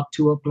 1 o'clock,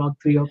 2 o'clock,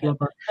 3 o'clock.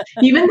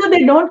 Even though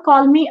they don't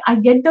call me, I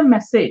get the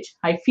message.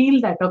 I feel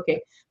that,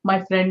 okay,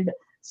 my friend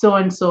so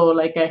and so,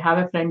 like I have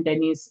a friend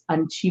Denise,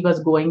 and she was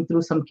going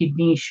through some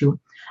kidney issue,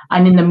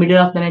 and in the middle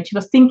of the night she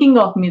was thinking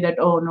of me that,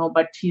 oh no,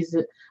 but she's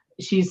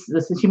she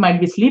might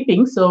be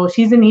sleeping. So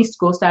she's in East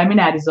Coast, I'm in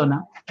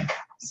Arizona.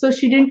 So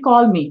she didn't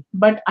call me,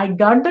 but I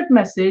got that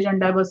message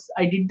and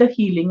I did the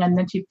healing, and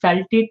then she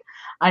felt it,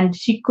 and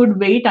she could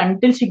wait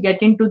until she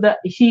get into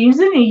she is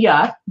in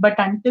ER, but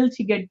until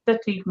she get the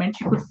treatment,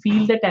 she could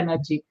feel that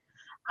energy.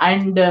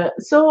 And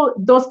so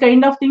those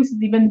kind of things,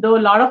 even though a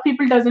lot of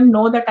people doesn't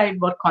know that I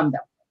work on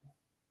them.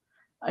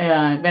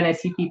 When I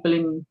see people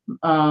in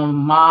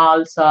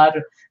malls, or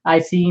I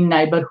see in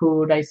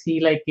neighborhood, I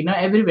see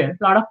everywhere.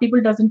 A lot of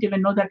people doesn't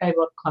even know that I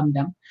work on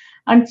them,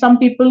 and some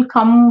people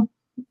come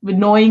with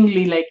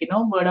knowingly,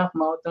 word of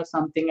mouth or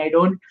something. I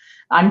don't,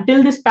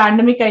 until this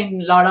pandemic, I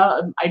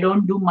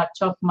don't do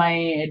much of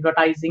my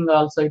advertising.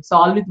 Also, it's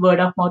all with word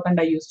of mouth, and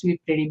I used to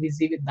be pretty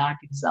busy with that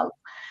itself.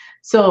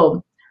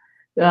 So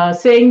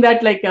saying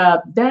that,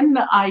 then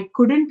I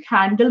couldn't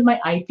handle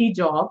my IT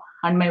job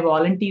and my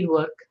volunteer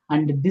work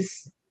and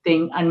this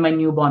thing and my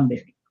newborn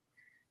baby.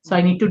 So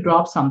I need to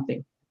drop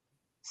something.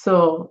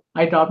 So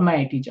I dropped my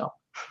IT job.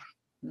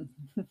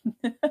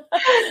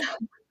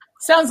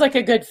 Sounds like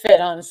a good fit,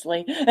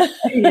 honestly.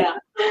 Yeah.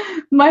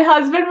 My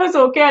husband was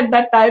okay at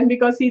that time,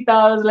 because he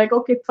thought, I was like,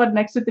 okay, for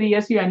next 3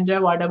 years, you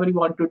enjoy whatever you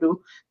want to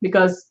do,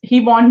 because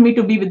he want me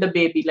to be with the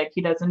baby. Like,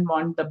 he doesn't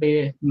want the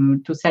baby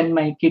to send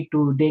my kid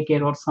to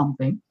daycare or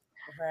something.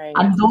 Right.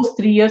 And those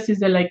 3 years is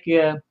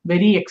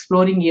very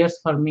exploring years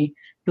for me,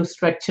 to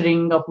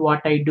structuring of what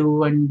I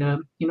do and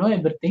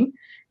everything.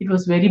 It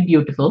was very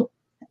beautiful.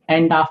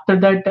 And after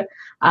that,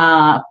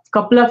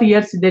 couple of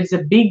years, there's a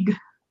big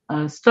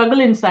struggle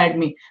inside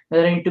me,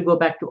 whether I need to go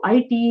back to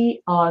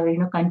IT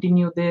or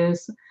continue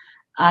this.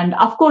 And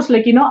of course,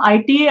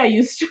 IT, I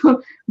used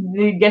to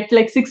get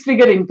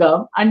 6-figure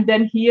income, and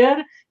then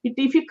here,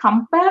 if you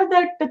compare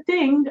that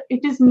thing,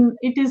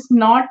 it is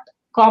not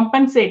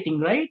compensating,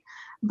 right?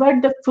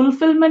 But the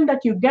fulfillment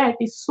that you get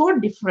is so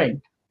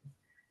different.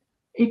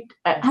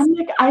 I'm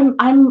like,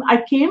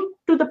 I came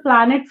to the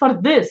planet for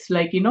this,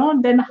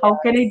 then how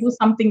can I do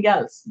something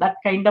else? That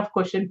kind of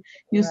question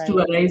used to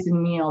arise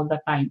in me all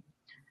the time.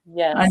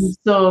 Yes. And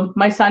so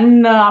my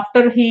son,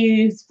 after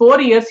his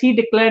 4 years, he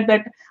declared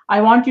that,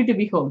 I want you to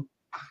be home.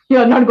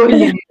 You're not going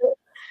anywhere.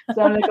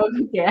 So I'm like,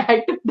 okay,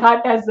 I took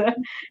that as a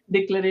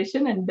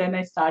declaration, and then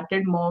I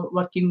started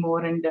working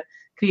more and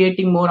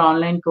creating more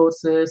online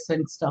courses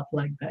and stuff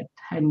like that.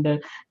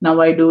 And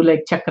now I do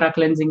chakra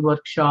cleansing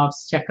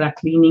workshops, chakra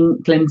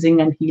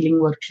cleansing and healing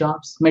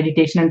workshops,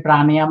 meditation and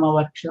pranayama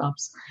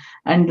workshops,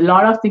 and a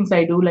lot of things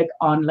I do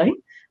online.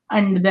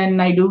 And then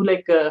I do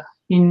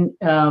in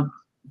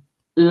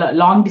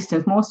long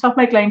distance. Most of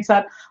my clients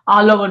are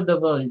all over the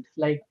world.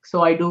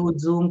 So I do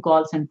Zoom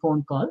calls and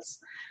phone calls.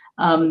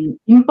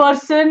 In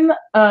person,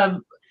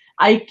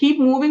 I keep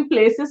moving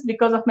places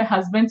because of my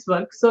husband's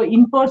work. So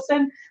in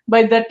person,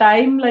 by the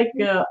time I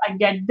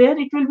get there,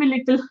 it will be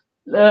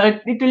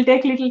it will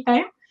take little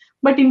time.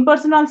 But in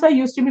person also, I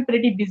used to be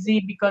pretty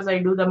busy because I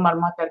do the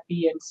marma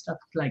therapy and stuff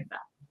like that.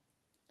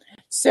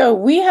 So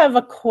we have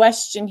a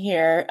question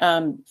here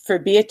for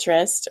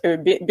Beatrice, or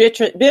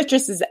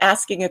Beatrice is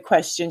asking a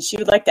question. She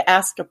would like to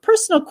ask a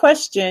personal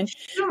question.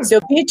 Sure. So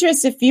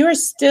Beatrice, if you are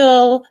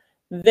still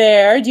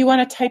there, do you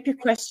want to type your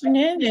question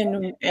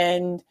in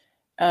and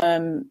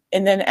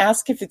then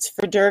ask if it's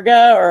for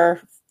Durga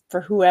or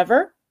for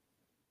whoever?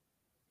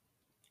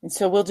 And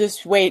so we'll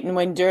just wait, and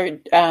when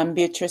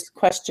Beatrice's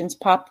questions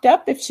popped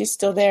up, if she's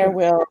still there,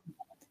 sure,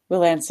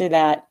 we'll answer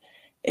that.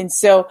 And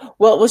so,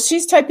 well,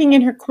 she's typing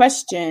in her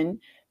question.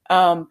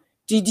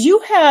 Did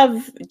your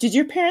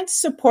parents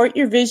support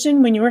your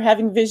vision when you were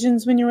having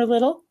visions when you were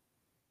little?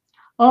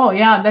 Oh,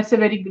 yeah, that's a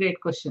very great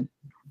question.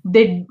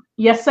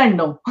 Yes and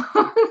no.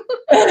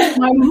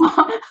 My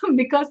mom,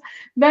 because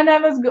when I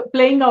was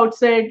playing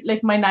outside,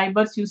 my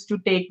neighbors used to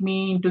take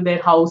me into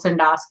their house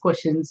and ask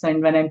questions.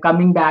 And when I'm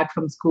coming back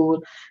from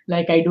school,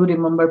 I do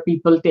remember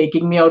people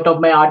taking me out of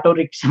my auto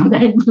rickshaw.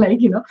 Then,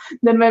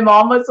 then my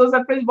mom was so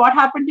surprised. What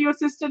happened to your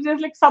sister?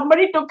 Just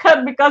somebody took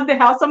her because they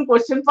have some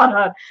question for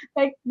her.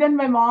 Then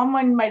my mom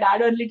and my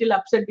dad are a little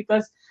upset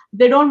because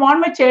they don't want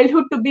my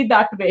childhood to be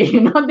that way. They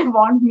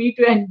want me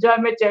to enjoy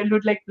my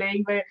childhood,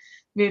 playing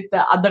with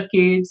other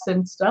kids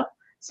and stuff.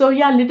 So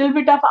yeah, a little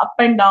bit of up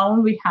and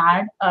down we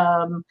had,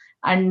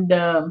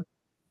 and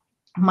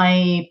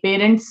my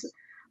parents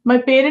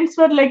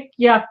were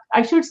yeah,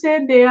 I should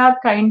say they are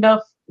kind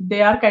of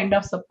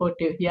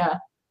supportive. Yeah.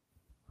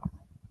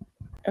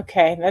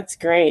 Okay, that's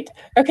great.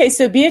 Okay,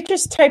 so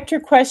Beatrice typed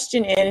her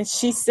question in, and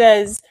she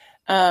says,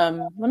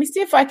 let me see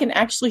if I can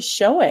actually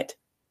show it.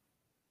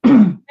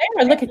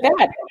 There, look at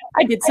that.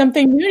 I did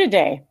something new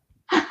today.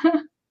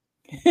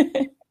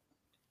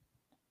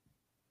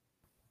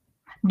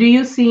 Do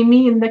you see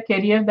me in the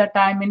career that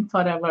I'm in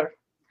forever?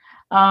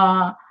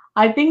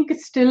 I think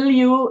still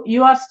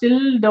you are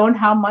still don't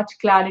have much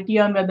clarity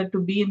on whether to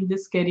be in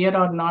this career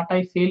or not,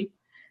 I feel.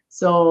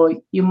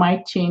 So you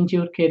might change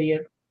your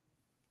career.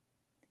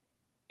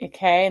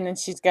 Okay, and then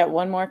she's got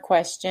one more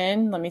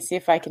question. Let me see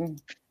if I can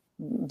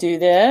do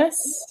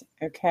this.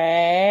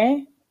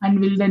 Okay. And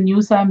will the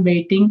news I'm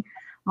waiting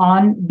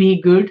on be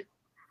good?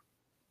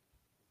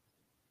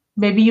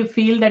 maybe you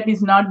feel that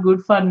is not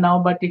good for now,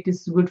 but it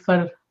is good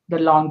for the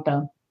long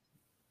term.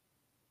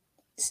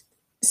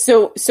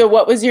 So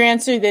what was your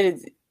answer? That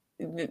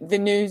the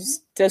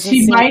news doesn't.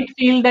 She might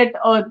feel that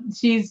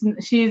she's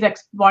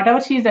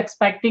whatever she's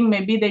expecting,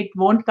 maybe that it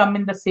won't come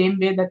in the same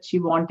way that she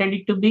wanted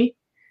it to be,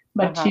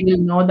 but she will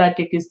know that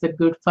it is the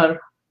good for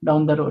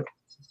down the road.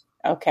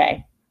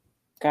 Okay,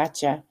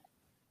 gotcha.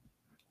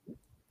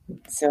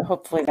 So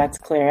hopefully that's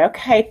clear.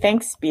 Okay,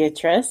 thanks,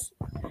 Beatrice.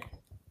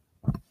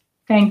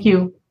 Thank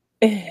you.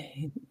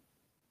 And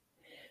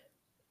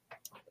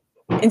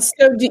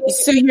so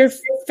your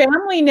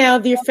family now,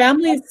 your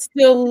family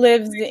still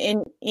lives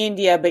in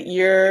India, but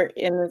you're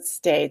in the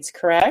States,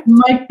 correct?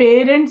 My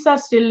parents are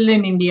still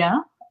in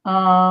India.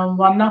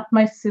 One of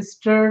my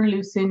sister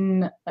lives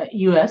in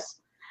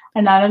US,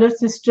 and another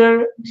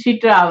sister, she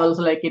travels,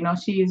 like,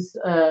 she's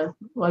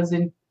was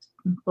in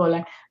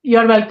Poland.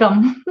 You're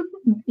welcome.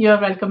 You're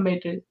welcome,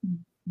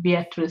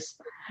 Beatrice.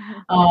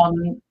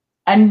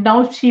 And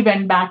now she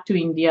went back to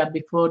India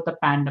before the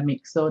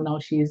pandemic, so now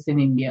she's in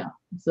India.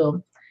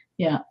 So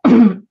yeah.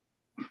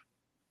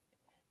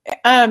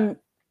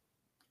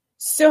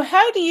 So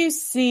how do you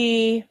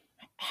see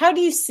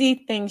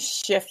things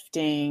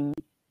shifting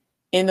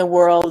in the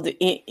world,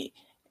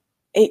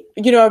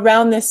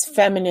 around this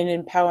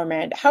feminine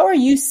empowerment? How are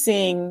you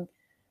seeing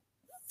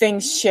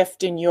things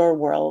shift in your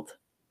world?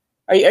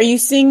 Are you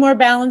seeing more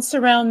balance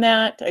around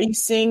that? Are you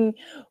seeing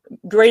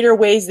greater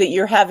ways that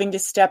you're having to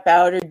step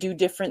out or do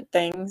different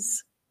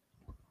things?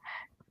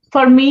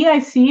 For me, I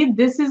see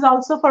this is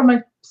also for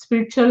my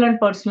spiritual and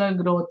personal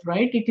growth,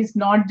 right? It is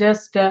not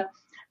just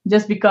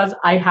because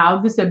I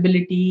have this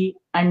ability,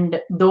 and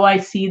though I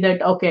see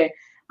that, okay,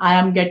 I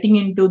am getting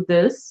into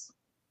this,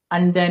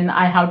 and then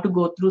I have to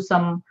go through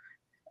some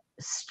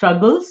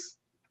struggles,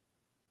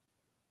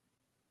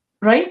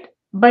 right?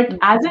 But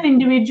as an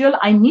individual,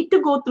 I need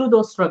to go through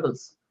those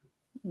struggles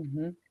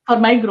for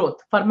my growth,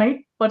 for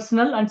my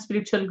personal and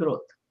spiritual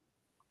growth.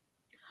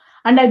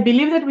 And I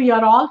believe that we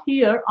are all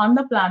here on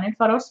the planet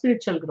for our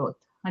spiritual growth,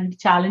 and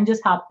challenges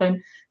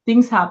happen,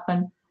 things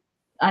happen.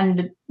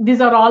 And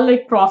these are all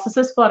like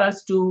processes for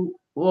us to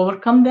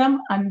overcome them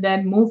and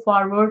then move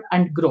forward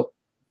and grow.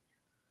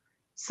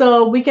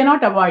 So we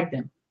cannot avoid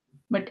them.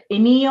 But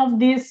any of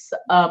these,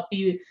 but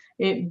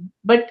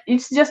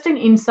it's just an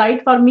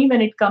insight for me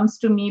when it comes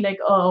to me, like,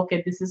 oh,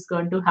 okay, this is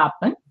going to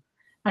happen.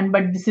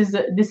 But this is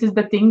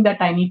the thing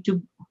that I need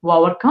to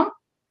overcome.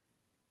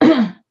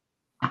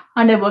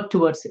 And I work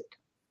towards it.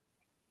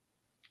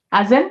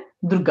 As in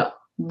Durga,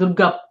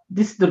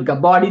 this Durga,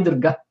 body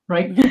Durga,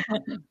 right?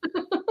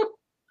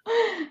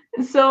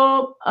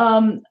 So,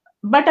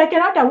 but I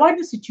cannot avoid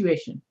the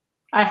situation.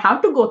 I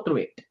have to go through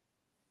it,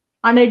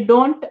 and I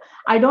don't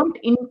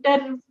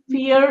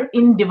interfere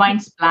in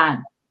divine's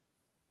plan,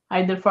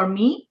 either for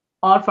me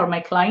or for my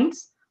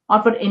clients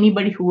or for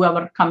anybody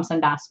whoever comes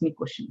and asks me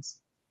questions.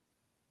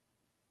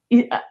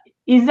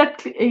 Is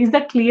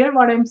that clear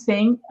what I'm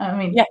saying? I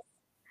mean,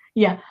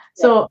 yeah.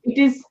 So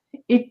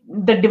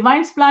the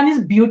divine's plan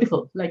is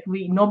beautiful. Like,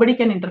 nobody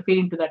can interfere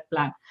into that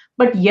plan.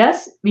 But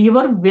yes,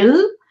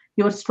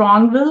 your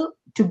strong will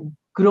to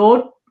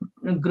grow,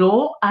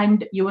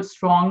 and your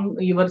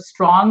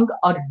strong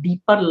or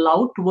deeper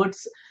love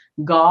towards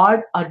God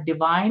or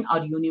divine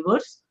or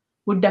universe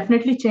would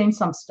definitely change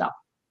some stuff.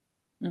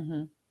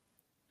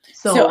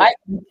 So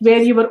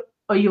where your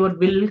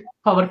will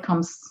power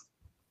comes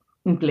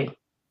in play.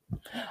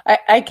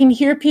 I can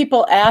hear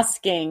people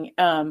asking,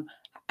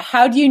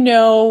 how do you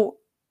know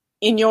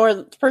in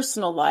your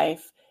personal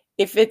life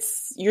if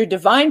it's your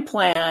divine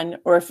plan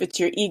or if it's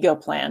your ego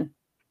plan?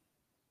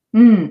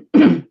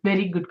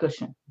 Very good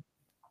question.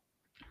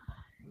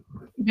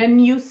 When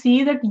you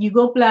see that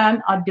ego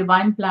plan or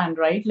divine plan,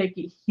 right? Like,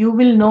 you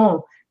will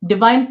know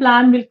divine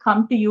plan will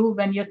come to you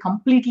when you're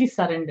completely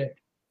surrendered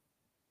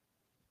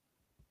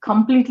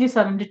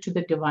to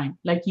the divine.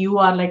 Like, you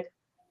are like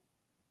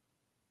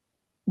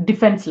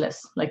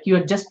defenseless, like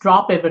you just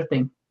drop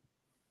everything.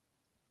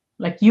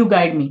 Like, you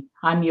guide me,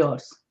 I'm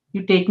yours.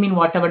 You take me in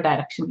whatever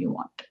direction you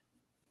want.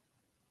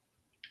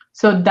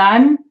 So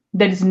then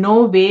there is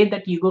no way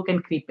that ego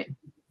can creep in.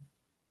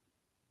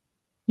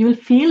 You will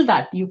feel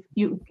that. You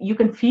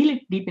can feel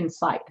it deep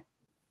inside.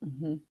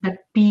 That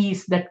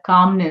peace, that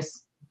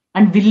calmness,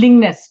 and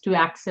willingness to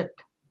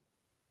accept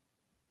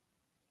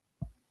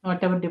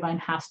whatever divine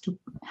has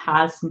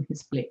in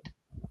his plate.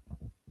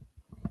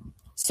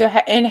 So,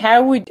 and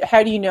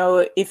how do you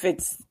know if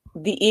it's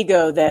the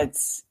ego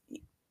that's,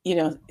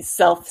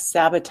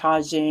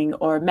 self-sabotaging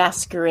or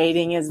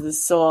masquerading as the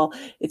soul?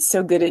 It's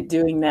so good at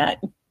doing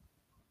that.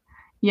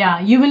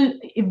 Yeah, you will.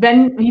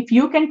 If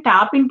you can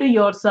tap into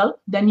yourself,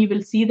 then you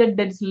will see that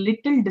there is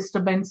little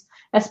disturbance,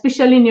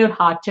 especially in your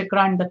heart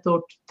chakra and the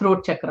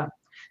throat chakra,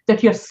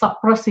 that you're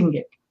suppressing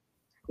it.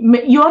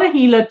 You're a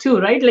healer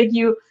too, right? Like,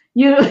 you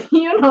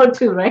know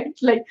too, right?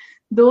 Like,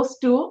 those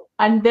two,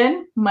 and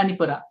then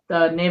Manipura,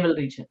 the navel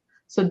region.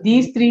 So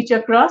these three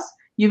chakras,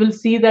 you will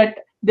see that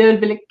they will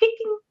be like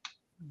kicking.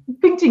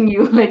 pinching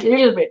you like a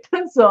little bit.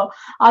 So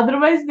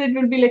otherwise, it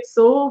will be like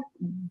so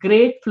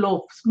great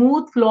flow,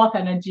 smooth flow of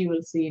energy you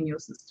will see in your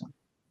system.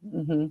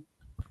 Mm-hmm.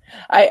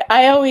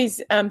 I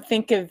always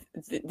think of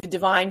the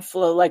divine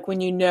flow, like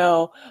when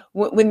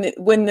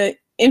when the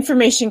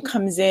information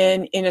comes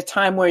in a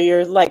time where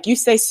you're, like you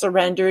say,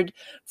 surrendered.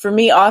 For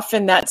me,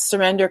 often that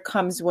surrender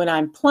comes when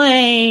I'm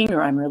playing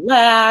or I'm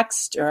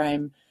relaxed or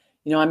I'm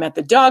at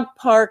the dog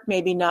park,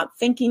 maybe not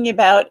thinking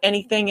about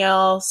anything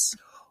else,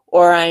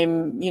 or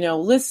I'm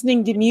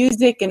listening to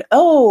music and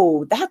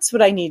that's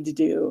what I need to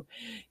do,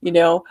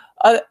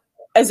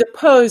 as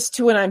opposed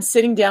to when I'm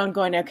sitting down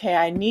going, okay,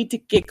 I need to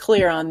get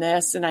clear on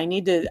this and I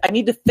need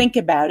to think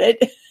about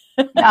it.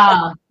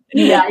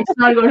 Yeah, it's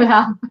not going to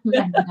happen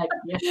like that.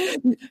 Yeah.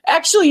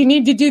 Actually, you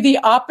need to do the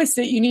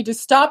opposite. You need to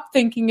stop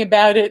thinking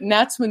about it, and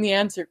that's when the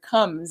answer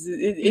comes.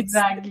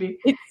 Exactly.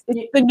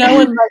 It's the no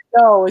and let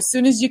go. As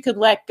soon as you could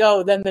let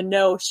go, then the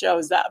no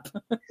shows up.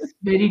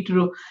 Very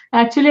true.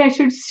 Actually, I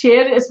should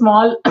share a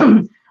small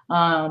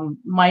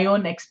my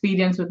own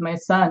experience with my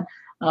son.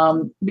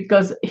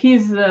 Because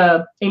he's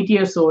 8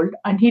 years old,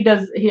 and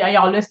I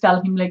always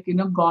tell him, like,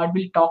 God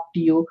will talk to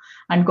you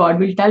and God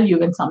will tell you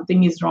when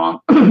something is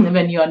wrong,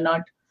 when you are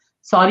not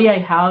sorry. I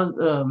have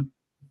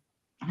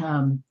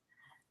I'm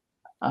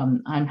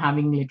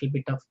having a little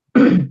bit of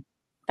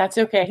That's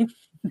okay.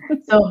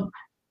 So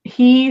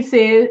he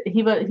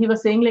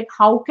was saying, like,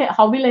 how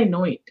will I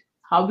know it?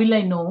 How will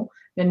I know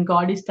when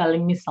God is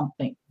telling me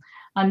something?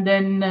 And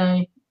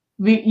then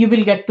you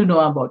will get to know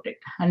about it.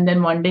 And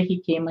then one day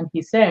he came and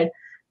he said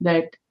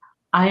that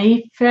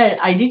I felt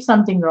I did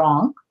something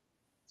wrong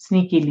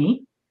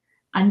sneakily,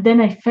 and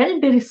then I felt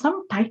there is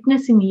some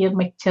tightness in near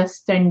my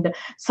chest, and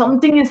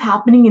something is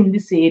happening in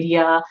this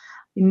area,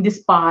 in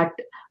this part,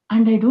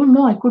 and I don't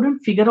know. I couldn't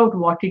figure out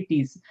what it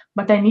is,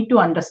 but I need to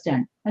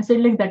understand. I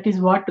said, like, that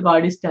is what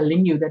God is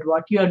telling you, that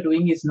what you are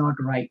doing is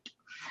not right.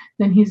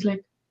 Then he's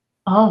like,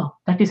 oh,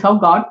 that is how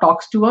God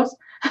talks to us.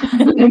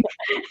 Like,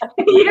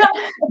 yeah,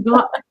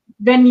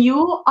 when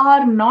you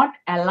are not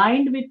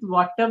aligned with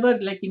whatever,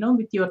 like,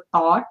 with your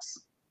thoughts,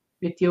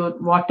 with your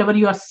whatever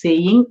you are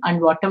saying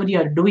and whatever you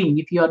are doing,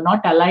 if you are not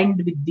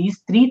aligned with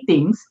these three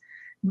things,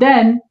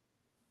 then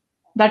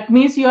that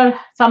means you are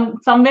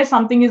somewhere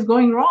something is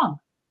going wrong.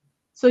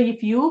 So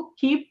if you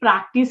keep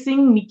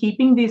practicing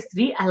keeping these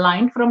three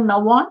aligned from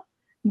now on,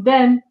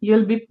 then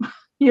you'll be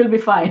you'll be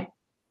fine.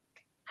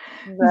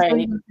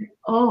 Right.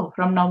 So,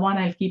 from now on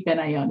I'll keep an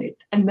eye on it.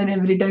 And then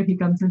every time he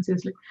comes and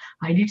says, like,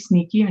 I did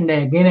sneaky and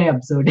again I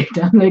observed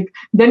it. I'm like,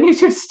 then you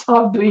should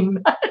stop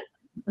doing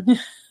that.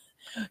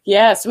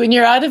 Yes, when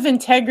you're out of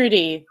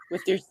integrity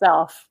with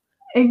yourself.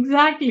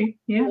 Exactly.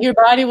 Yeah. Your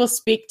body will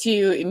speak to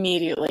you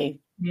immediately.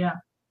 Yeah.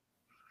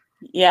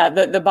 Yeah,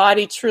 the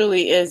body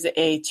truly is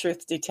a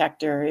truth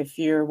detector. If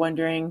you're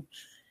wondering,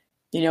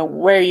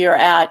 where you're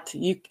at,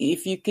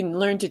 if you can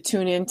learn to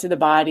tune into the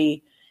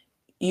body,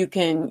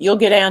 you'll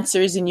get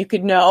answers, and you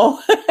could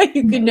know.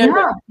 You could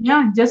know.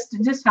 Yeah. Just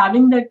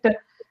having that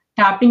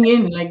tapping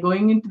in, like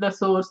going into the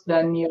source,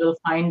 then you will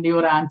find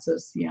your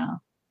answers. Yeah.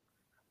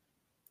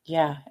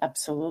 Yeah,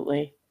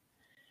 absolutely.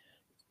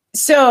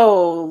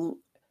 So,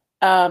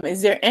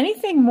 is there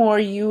anything more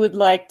you would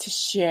like to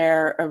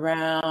share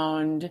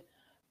around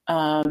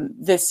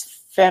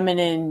this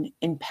feminine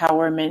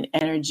empowerment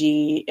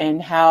energy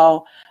and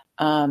how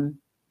women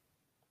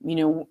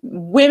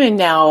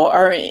now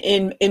are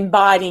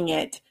embodying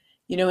it,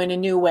 in a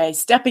new way,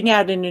 stepping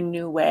out in a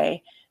new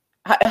way?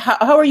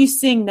 How are you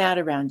seeing that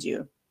around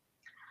you?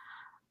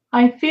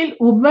 I feel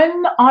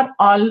women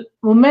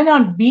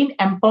are being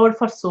empowered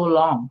for so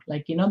long.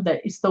 Like,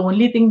 that it's the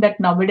only thing that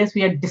nowadays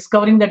we are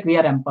discovering, that we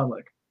are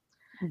empowered.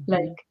 Mm-hmm.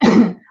 Like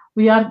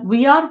we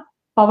are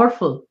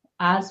powerful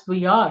as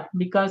we are,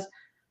 because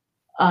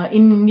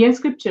in Indian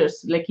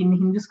scriptures, like in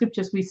Hindu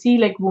scriptures, we see,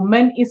 like,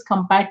 woman is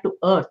compared to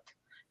earth,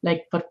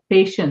 like, for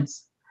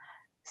patience.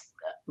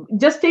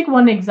 Just take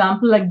one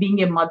example, like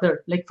being a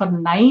mother. Like, for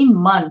 9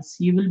 months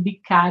you will be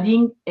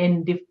carrying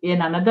in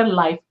another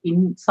life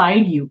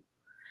inside you,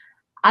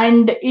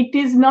 and it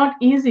is not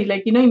easy.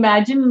 Like,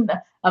 imagine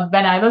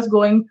when I was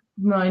going,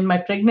 in my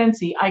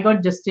pregnancy, I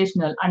got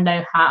gestational, and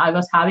I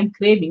was having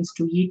cravings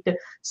to eat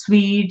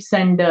sweets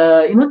and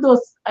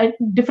those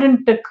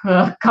different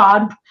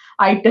carb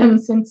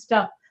items and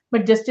stuff.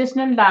 But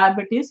gestational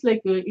diabetes,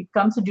 like, it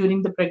comes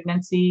during the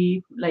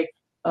pregnancy. Like,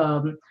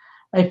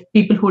 if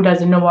people who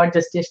doesn't know what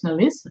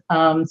gestational is,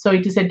 so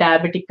it is a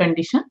diabetic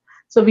condition.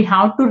 So we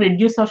have to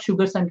reduce our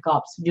sugars and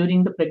carbs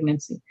during the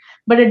pregnancy.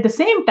 But at the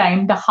same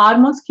time, the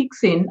hormones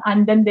kicks in,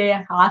 and then they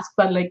ask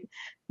for, like,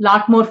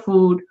 lot more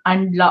food,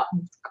 and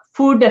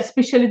food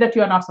especially that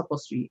you are not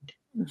supposed to eat.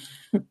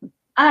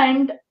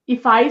 And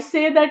if I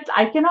say that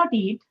I cannot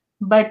eat,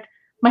 but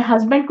my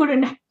husband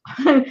couldn't,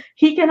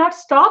 he cannot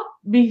stop.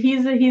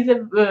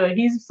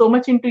 He's so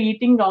much into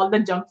eating all the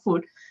junk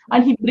food,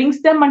 and he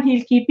brings them and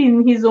he'll keep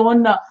in his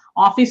own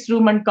office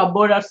room and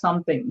cupboard or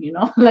something,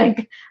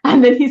 like,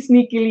 and then he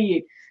sneakily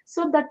eat.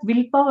 So that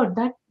willpower,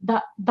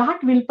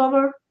 that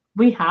willpower,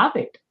 we have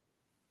it.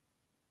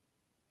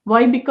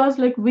 Why? Because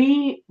like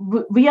we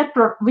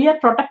are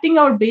protecting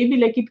our baby,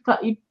 like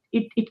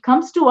it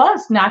comes to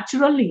us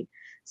naturally,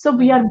 so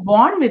we are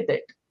born with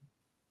it.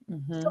 So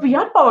Mm-hmm. we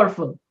are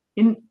powerful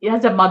in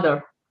as a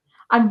mother,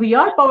 and we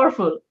are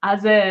powerful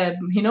as a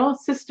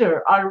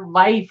sister or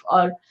wife,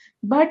 or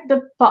but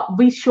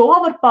we show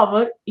our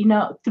power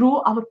through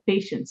our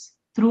patience,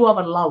 through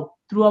our love,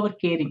 through our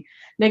caring.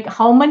 Like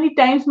how many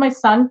times my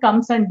son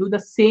comes and do the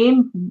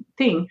same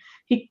thing.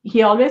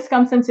 He always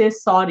comes and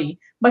says sorry,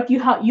 but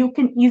you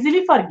can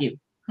easily forgive,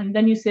 and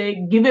then you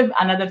say give him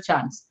another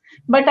chance.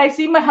 But I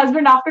see my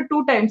husband after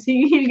two times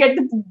he'll get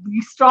the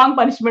strong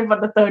punishment for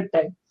the third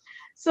time.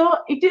 So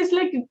it is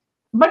like,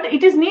 but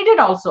it is needed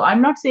also.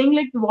 I'm not saying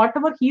like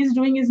whatever he is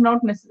doing is not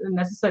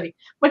necessary,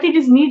 but it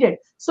is needed.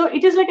 So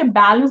it is like a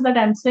balance that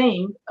I'm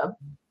saying.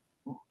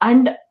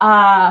 And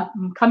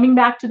coming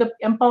back to the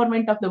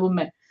empowerment of the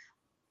woman,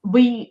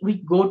 we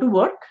go to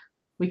work,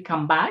 we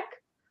come back,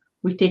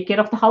 we take care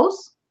of the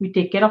house, we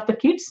take care of the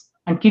kids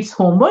and kids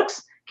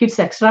homeworks, kids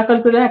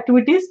extracurricular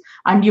activities,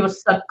 and your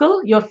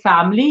circle, your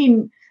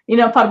family.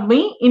 For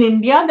me in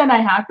India, then I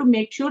have to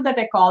make sure that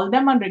I call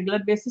them on regular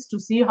basis to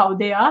see how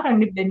they are,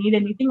 and if they need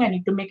anything I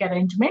need to make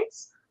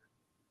arrangements,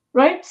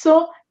 right?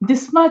 So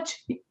this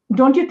much,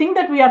 don't you think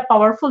that we are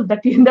powerful,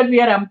 that that we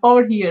are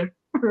empowered here?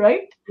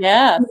 Right?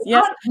 Yes,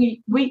 yes.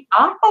 We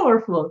are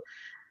powerful.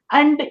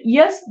 And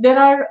yes, there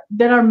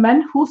are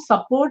men who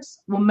supports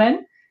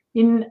women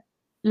in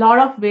lot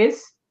of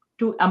ways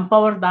to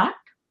empower that,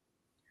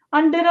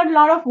 and there are a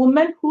lot of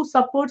women who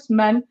supports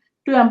men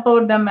to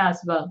empower them as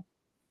well.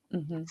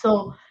 Mm-hmm.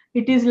 So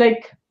it is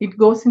like it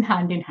goes in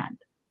hand.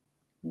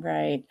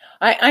 Right.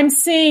 I'm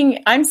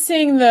seeing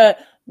the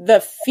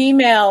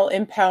female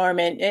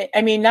empowerment.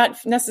 I mean,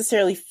 not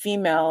necessarily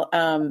female.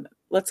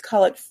 Let's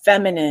call it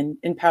feminine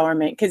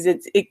empowerment, because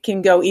it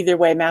can go either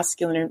way,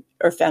 masculine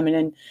or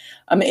feminine,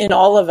 in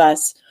all of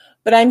us.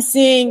 But I'm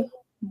seeing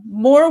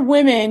more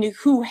women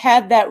who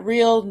had that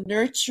real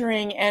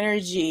nurturing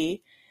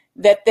energy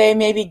that they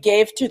maybe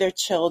gave to their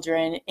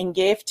children and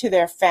gave to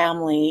their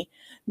family.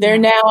 They're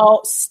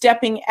now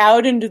stepping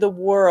out into the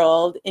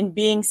world and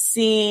being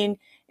seen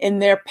in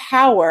their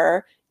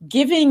power,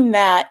 giving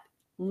that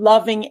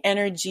loving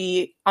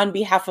energy on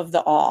behalf of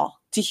the all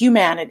to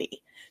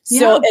humanity.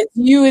 So as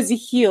you as a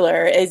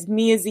healer, as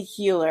me as a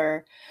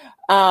healer,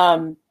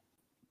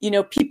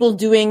 people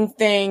doing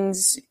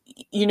things,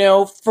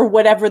 for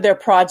whatever their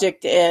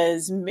project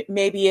is,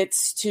 maybe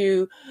it's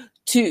to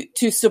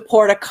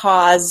support a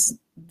cause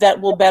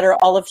that will better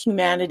all of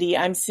humanity.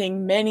 I'm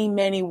seeing many,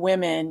 many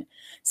women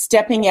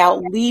stepping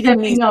out, leading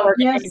these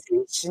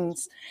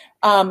organizations,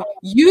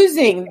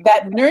 using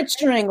that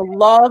nurturing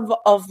love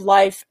of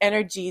life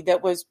energy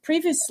that was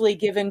previously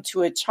given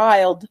to a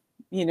child,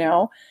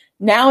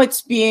 now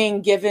it's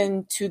being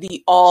given to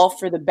the all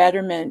for the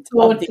betterment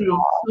of the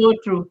all. So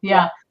true.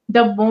 Yeah.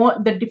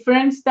 The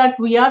difference that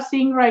we are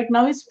seeing right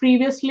now is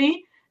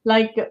previously,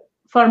 like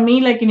for me,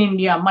 like in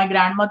India, my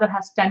grandmother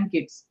has 10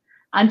 kids,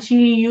 and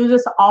she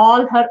uses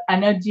all her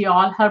energy,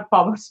 all her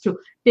powers to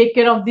take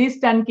care of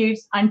these 10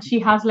 kids. And she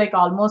has like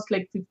almost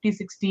like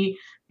 50-60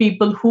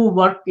 people who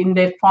work in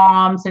their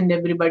farms and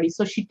everybody.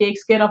 So she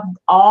takes care of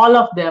all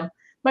of them.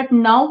 But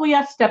now we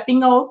are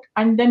stepping out,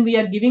 and then we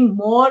are giving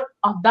more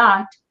of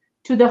that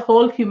to the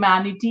whole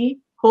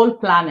humanity, whole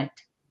planet.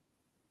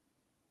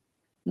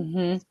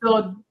 Mm-hmm.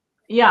 So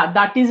yeah,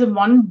 that is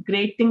one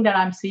great thing that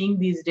I'm seeing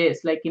these days.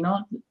 Like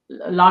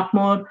a lot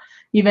more.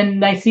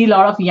 Even I see a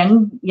lot of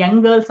young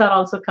girls are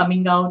also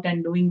coming out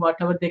and doing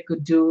whatever they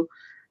could do.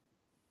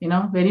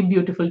 Very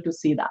beautiful to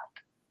see that.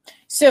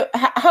 So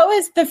how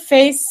is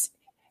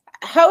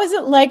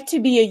it like to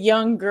be a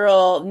young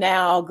girl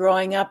now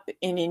growing up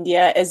in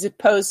India, as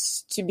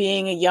opposed to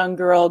being a young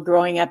girl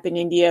growing up in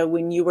India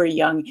when you were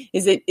young?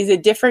 Is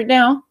it different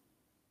now?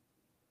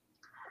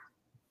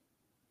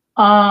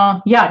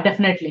 Yeah,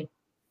 definitely.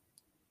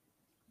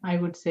 I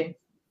would say.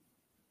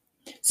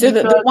 So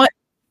the one,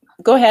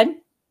 go ahead.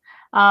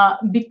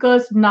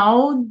 Because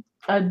now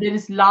there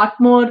is a lot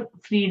more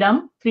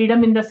freedom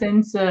in the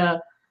sense,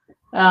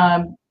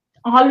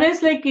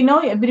 always like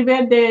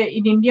everywhere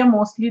in India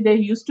mostly they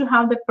used to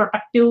have the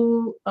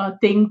protective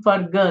thing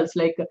for girls,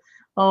 like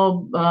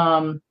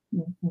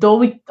though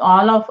with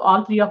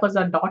all three of us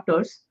are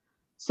daughters,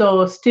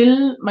 so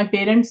still my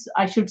parents,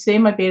 I should say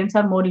my parents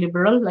are more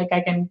liberal. Like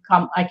I can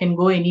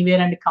go anywhere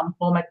and come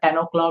home at 10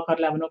 o'clock or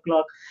 11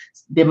 o'clock.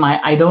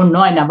 I don't know,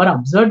 I never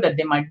observed that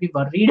they might be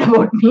worried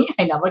about me.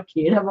 I never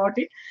cared about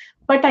it.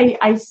 But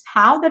I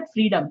have that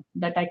freedom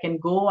that I can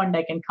go and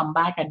I can come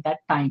back at that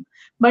time.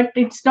 But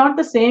it's not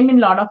the same in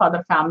a lot of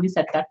other families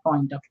at that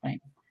point of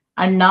time.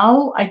 And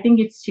now I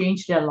think it's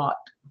changed a lot.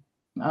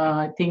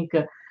 I think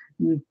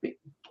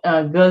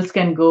girls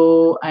can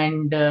go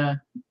and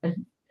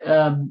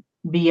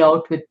be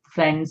out with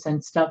friends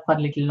and stuff for a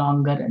little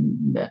longer.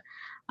 And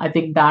I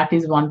think that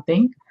is one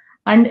thing.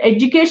 And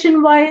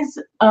education wise,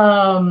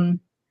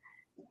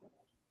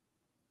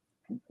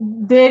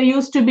 there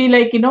used to be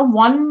like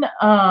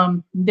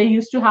they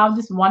used to have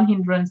this one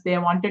hindrance. They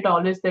wanted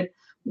always that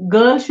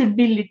girl should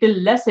be little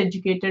less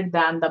educated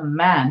than the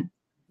man.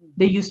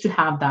 They used to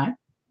have that.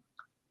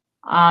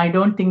 I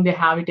don't think they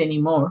have it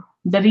anymore.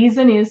 The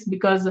reason is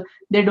because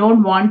they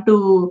don't want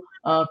to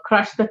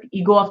crush the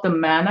ego of the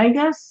man, I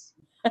guess.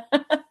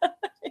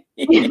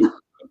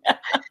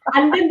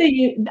 And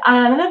then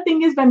another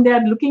thing is when they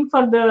are looking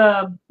for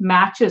the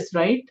matches,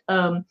 right?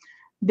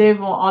 They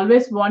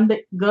always want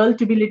the girl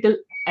to be little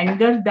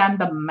younger than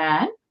the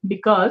man,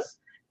 because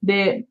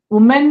the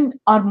women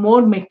are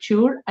more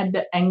mature at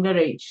the younger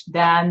age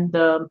than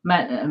the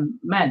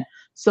men.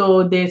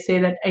 So they say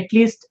that at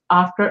least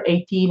after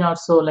 18 or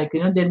so, like,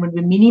 there would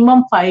be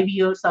minimum 5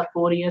 years or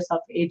 4 years of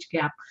age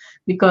gap,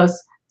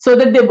 because so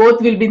that they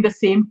both will be in the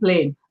same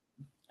plane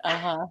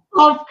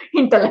of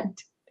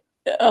intellect.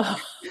 Oh.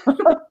 So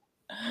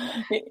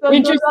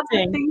those are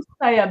the things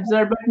I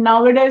observe. But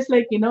nowadays,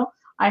 like,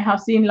 I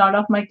have seen a lot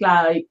of my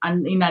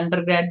in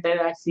undergrad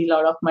there, I see a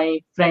lot of my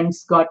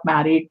friends got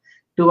married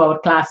to our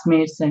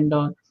classmates and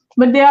all.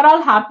 But they are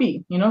all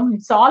happy,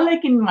 It's all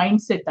like in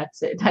mindset,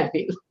 that's it, I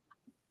feel.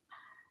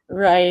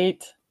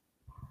 Right.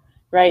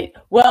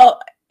 Well,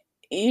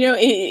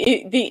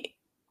 the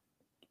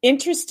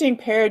interesting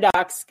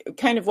paradox,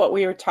 kind of what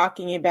we were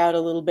talking about a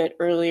little bit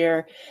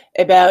earlier,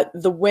 about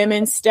the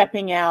women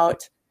stepping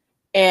out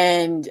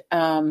and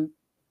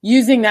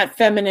using that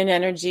feminine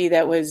energy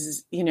that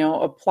was,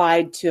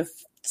 applied to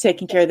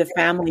taking care of the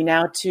family,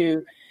 now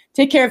to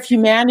take care of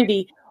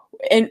humanity.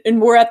 And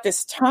we're at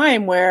this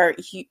time where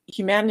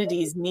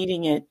humanity is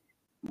needing it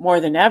more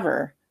than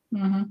ever,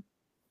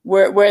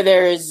 where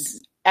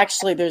there's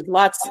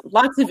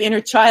lots of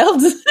inner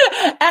child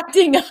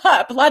acting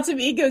up, lots of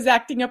egos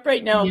acting up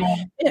right now,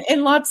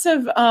 and lots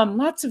of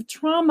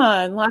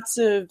trauma and lots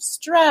of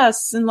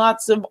stress and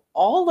lots of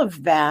all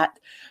of that.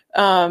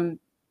 The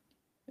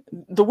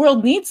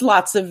world needs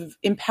lots of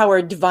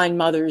empowered divine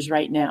mothers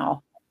right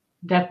now.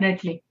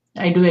 Definitely,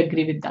 I do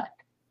agree with that.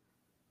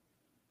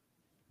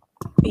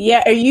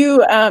 Yeah, are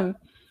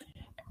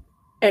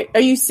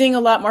you seeing a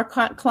lot more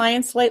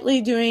clients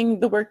lately doing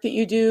the work that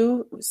you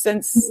do?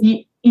 Since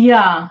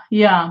I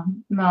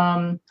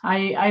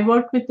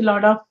work with a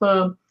lot of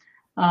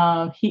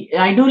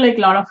I do like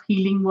a lot of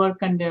healing work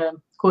and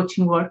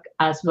coaching work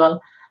as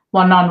well,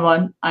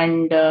 one-on-one,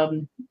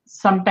 and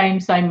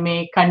sometimes I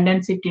may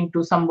condense it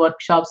into some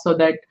workshops so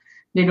that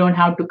they don't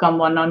have to come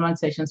one-on-one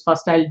sessions.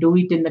 First, I'll do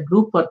it in the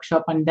group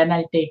workshop, and then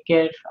I'll take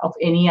care of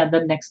any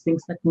other next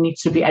things that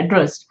needs to be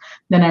addressed.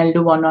 Then I'll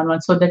do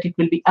one-on-one so that it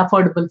will be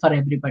affordable for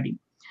everybody.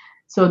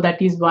 So that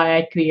is why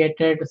I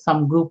created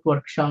some group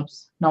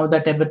workshops now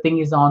that everything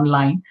is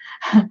online.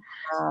 But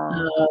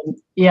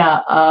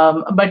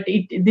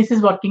this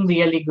is working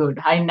really good.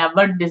 I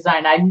never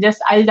design.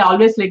 I'll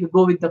always like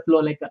go with the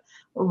flow. Like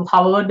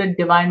however the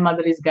Divine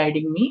Mother is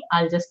guiding me,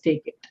 I'll just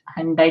take it.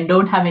 And I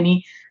don't have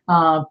any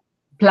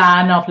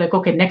plan of like,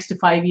 okay, next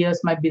 5 years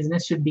my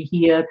business should be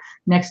here.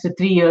 Next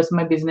 3 years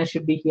my business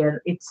should be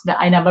here.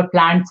 I never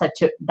planned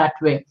that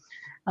way.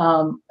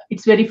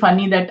 It's very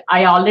funny that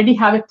I already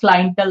have a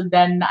clientele.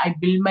 Then I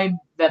build my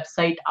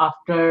website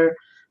after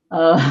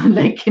 4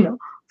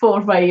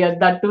 or 5 years.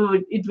 That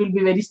too, it will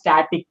be very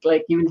static.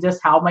 Like you will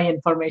just have my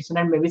information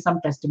and maybe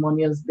some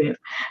testimonials there.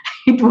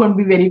 It won't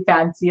be very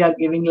fancy or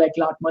giving like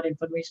a lot more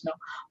information of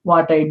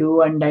what I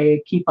do, and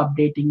I keep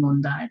updating on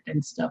that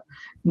and stuff.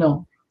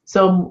 No.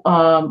 So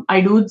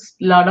I do a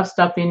lot of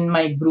stuff in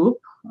my group,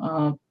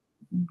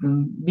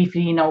 Be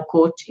Free Now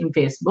Coach in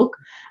Facebook,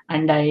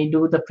 and I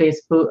do the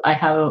Facebook.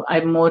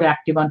 I'm more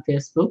active on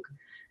Facebook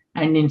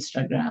and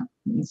Instagram.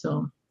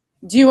 So,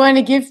 do you want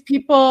to give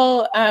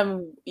people,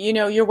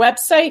 your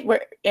website,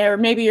 or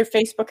maybe your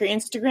Facebook or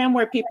Instagram,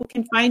 where people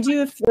can find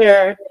you if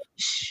they're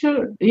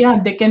sure?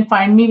 Yeah, they can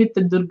find me with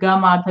the Durga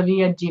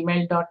Madhavi at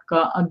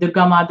gmail.com.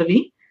 Durga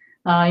Madhavi.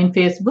 In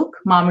Facebook,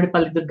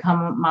 Mamidipalli, Durga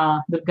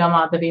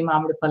Madhavi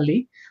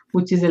Mamidipalli,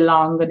 which is a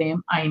long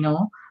name, I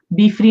know.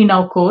 Be Free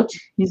Now Coach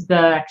is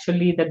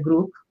actually the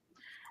group.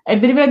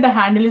 Everywhere the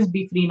handle is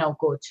Be Free Now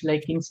Coach,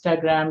 like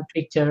Instagram,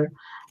 Twitter,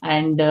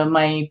 and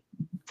my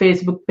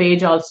Facebook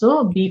page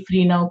also, Be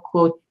Free Now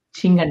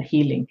Coaching and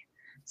Healing.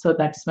 So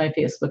that's my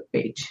Facebook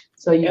page.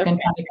 So you can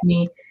contact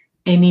me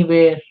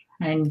anywhere,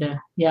 and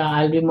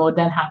I'll be more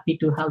than happy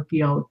to help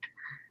you out.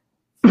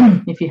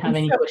 If you have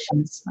any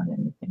questions on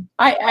anything,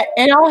 I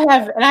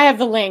have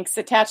the links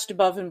attached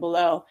above and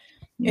below.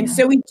 And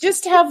so we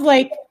just have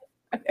like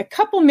a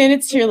couple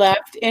minutes here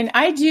left. And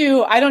I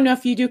don't know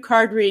if you do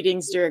card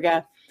readings,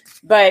 Durga,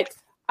 but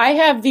I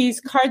have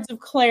these cards of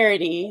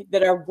clarity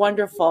that are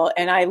wonderful.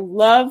 And I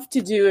love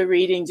to do a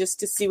reading just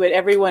to see what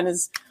everyone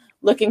is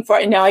looking for.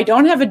 And now I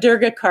don't have a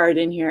Durga card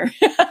in here.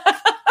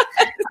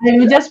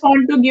 I just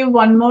want to give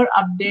one more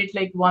update.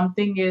 Like one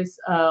thing is,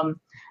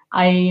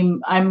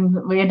 I'm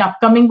an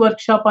upcoming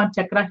workshop on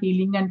chakra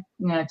healing and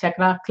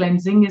chakra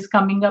cleansing is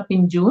coming up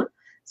in June.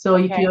 So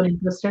if you're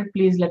interested,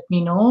 please let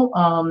me know.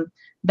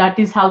 That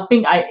is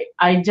helping.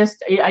 I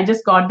just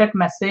got that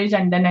message,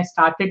 and then I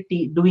started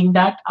doing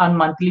that on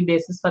monthly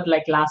basis for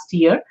like last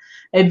year.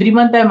 Every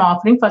month I'm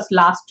offering. First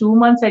last 2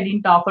 months I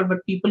didn't offer,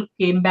 but people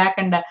came back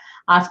and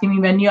asking me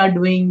when you are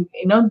doing,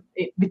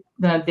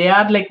 they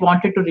are like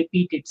wanted to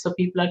repeat it. So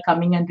people are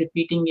coming and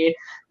repeating it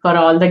for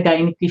all the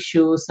gynec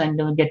issues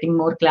and getting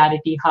more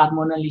clarity,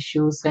 hormonal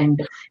issues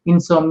and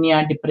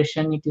insomnia,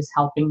 depression. It is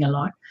helping a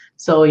lot.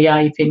 So yeah,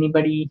 if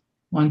anybody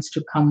wants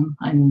to come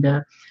and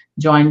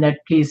join that,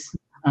 please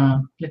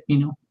let me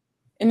know.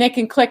 And they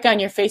can click on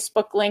your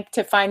Facebook link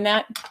to find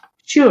that?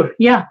 Sure,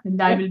 yeah.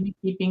 And I will be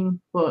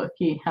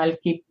I'll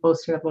keep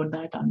posted about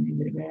that on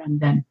everywhere. And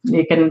then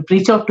they can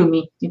reach out to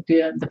me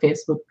into the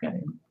Facebook.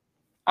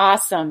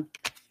 Awesome.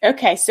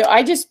 Okay, so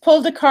I just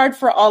pulled a card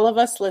for all of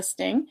us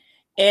listening.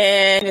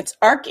 And it's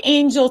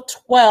Archangel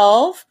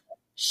 12,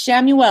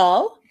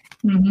 Shamuel.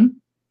 Mm-hmm.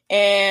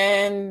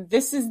 And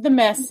this is the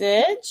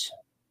message.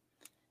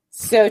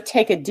 So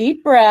take a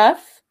deep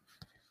breath.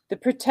 The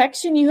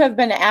protection you have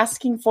been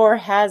asking for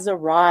has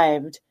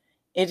arrived.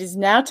 It is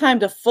now time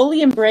to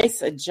fully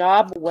embrace a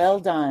job well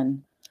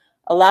done.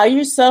 Allow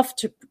yourself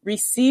to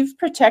receive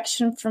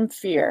protection from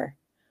fear,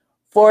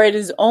 for it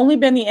has only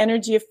been the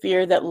energy of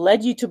fear that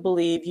led you to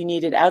believe you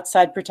needed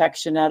outside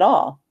protection at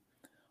all.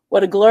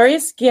 What a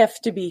glorious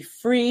gift to be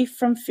free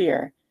from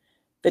fear.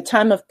 The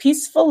time of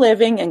peaceful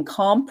living and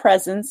calm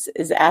presence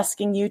is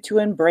asking you to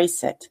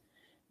embrace it.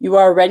 You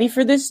are ready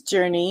for this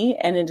journey,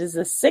 and it is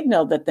a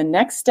signal that the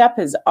next step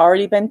has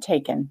already been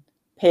taken.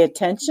 Pay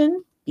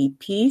attention, be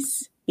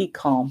peace, be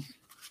calm.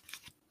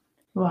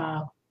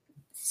 Wow.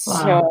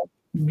 So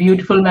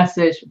beautiful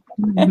message.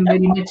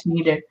 Very much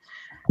needed.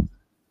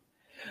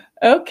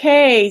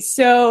 Okay,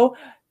 so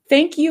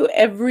thank you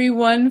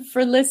everyone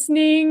for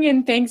listening,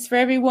 and thanks for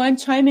everyone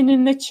chiming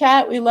in the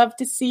chat. We love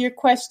to see your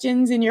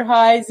questions and your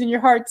highs and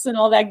your hearts and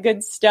all that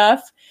good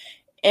stuff.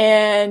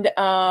 And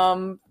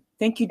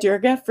thank you,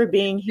 Durga, for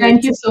being here.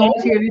 Thank you so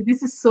much, Yuri.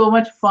 This is so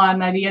much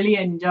fun. I really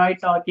enjoyed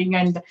talking,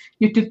 and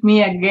you took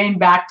me again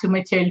back to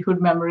my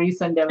childhood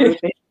memories and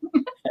everything.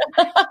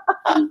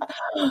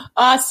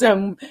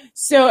 Awesome.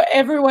 So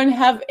everyone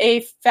have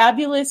a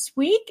fabulous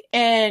week,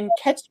 and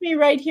catch me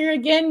right here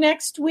again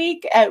next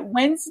week at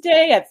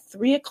Wednesday at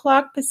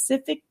 3:00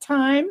 Pacific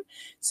time.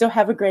 So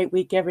have a great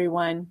week,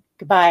 everyone.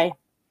 Goodbye.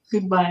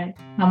 Goodbye.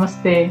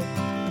 Namaste.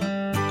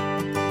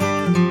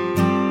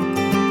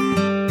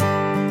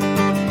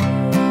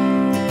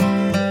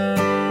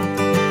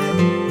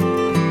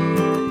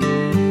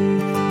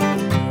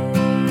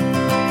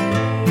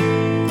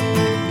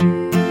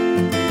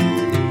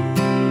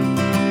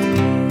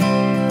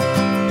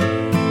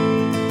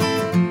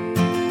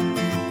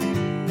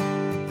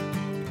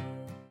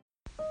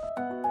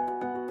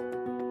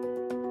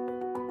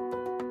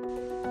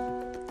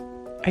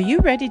 Are you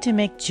ready to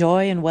make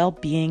joy and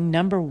well-being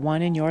number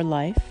one in your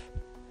life?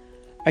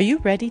 Are you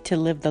ready to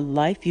live the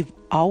life you've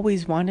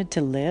always wanted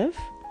to live?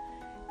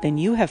 Then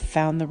you have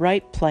found the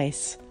right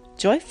place.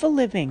 Joyful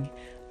Living,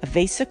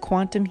 Avesa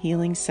Quantum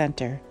Healing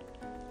Center.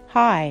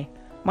 Hi,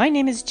 my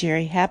name is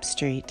Jerry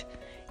Hapstreet,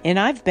 and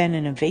I've been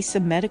an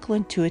Avesa medical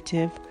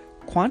intuitive,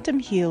 quantum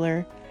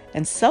healer,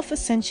 and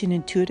self-ascension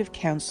intuitive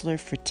counselor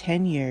for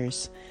 10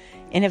 years,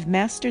 and have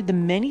mastered the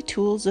many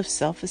tools of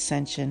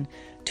self-ascension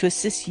to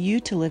assist you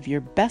to live your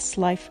best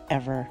life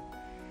ever.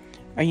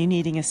 Are you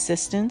needing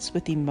assistance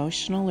with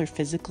emotional or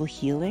physical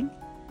healing?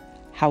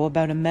 How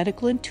about a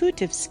medical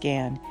intuitive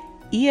scan,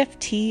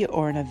 EFT,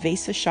 or an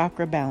Avesa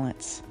chakra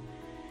balance?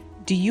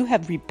 Do you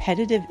have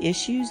repetitive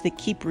issues that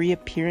keep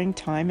reappearing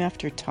time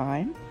after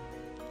time?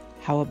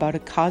 How about a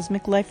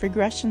cosmic life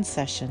regression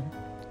session?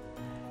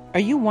 Are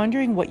you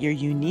wondering what your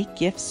unique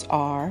gifts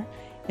are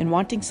and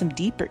wanting some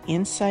deeper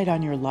insight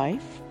on your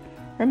life?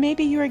 Or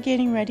maybe you are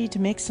getting ready to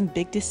make some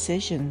big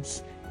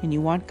decisions and you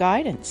want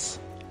guidance.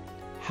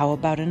 How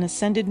about an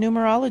ascended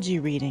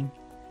numerology reading?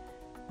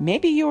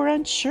 Maybe you are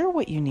unsure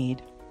what you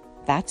need.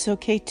 That's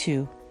okay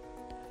too.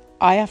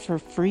 I offer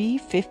free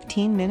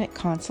 15-minute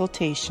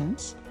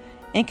consultations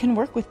and can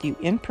work with you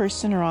in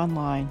person or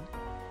online.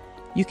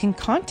 You can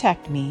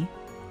contact me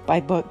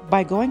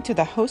by going to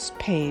the host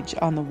page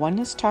on the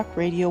Oneness Talk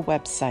Radio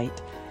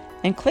website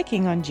and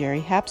clicking on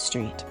Jerry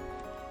Hapstreet.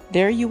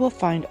 There you will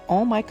find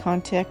all my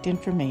contact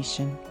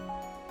information.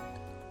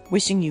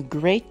 Wishing you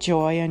great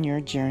joy on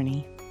your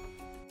journey.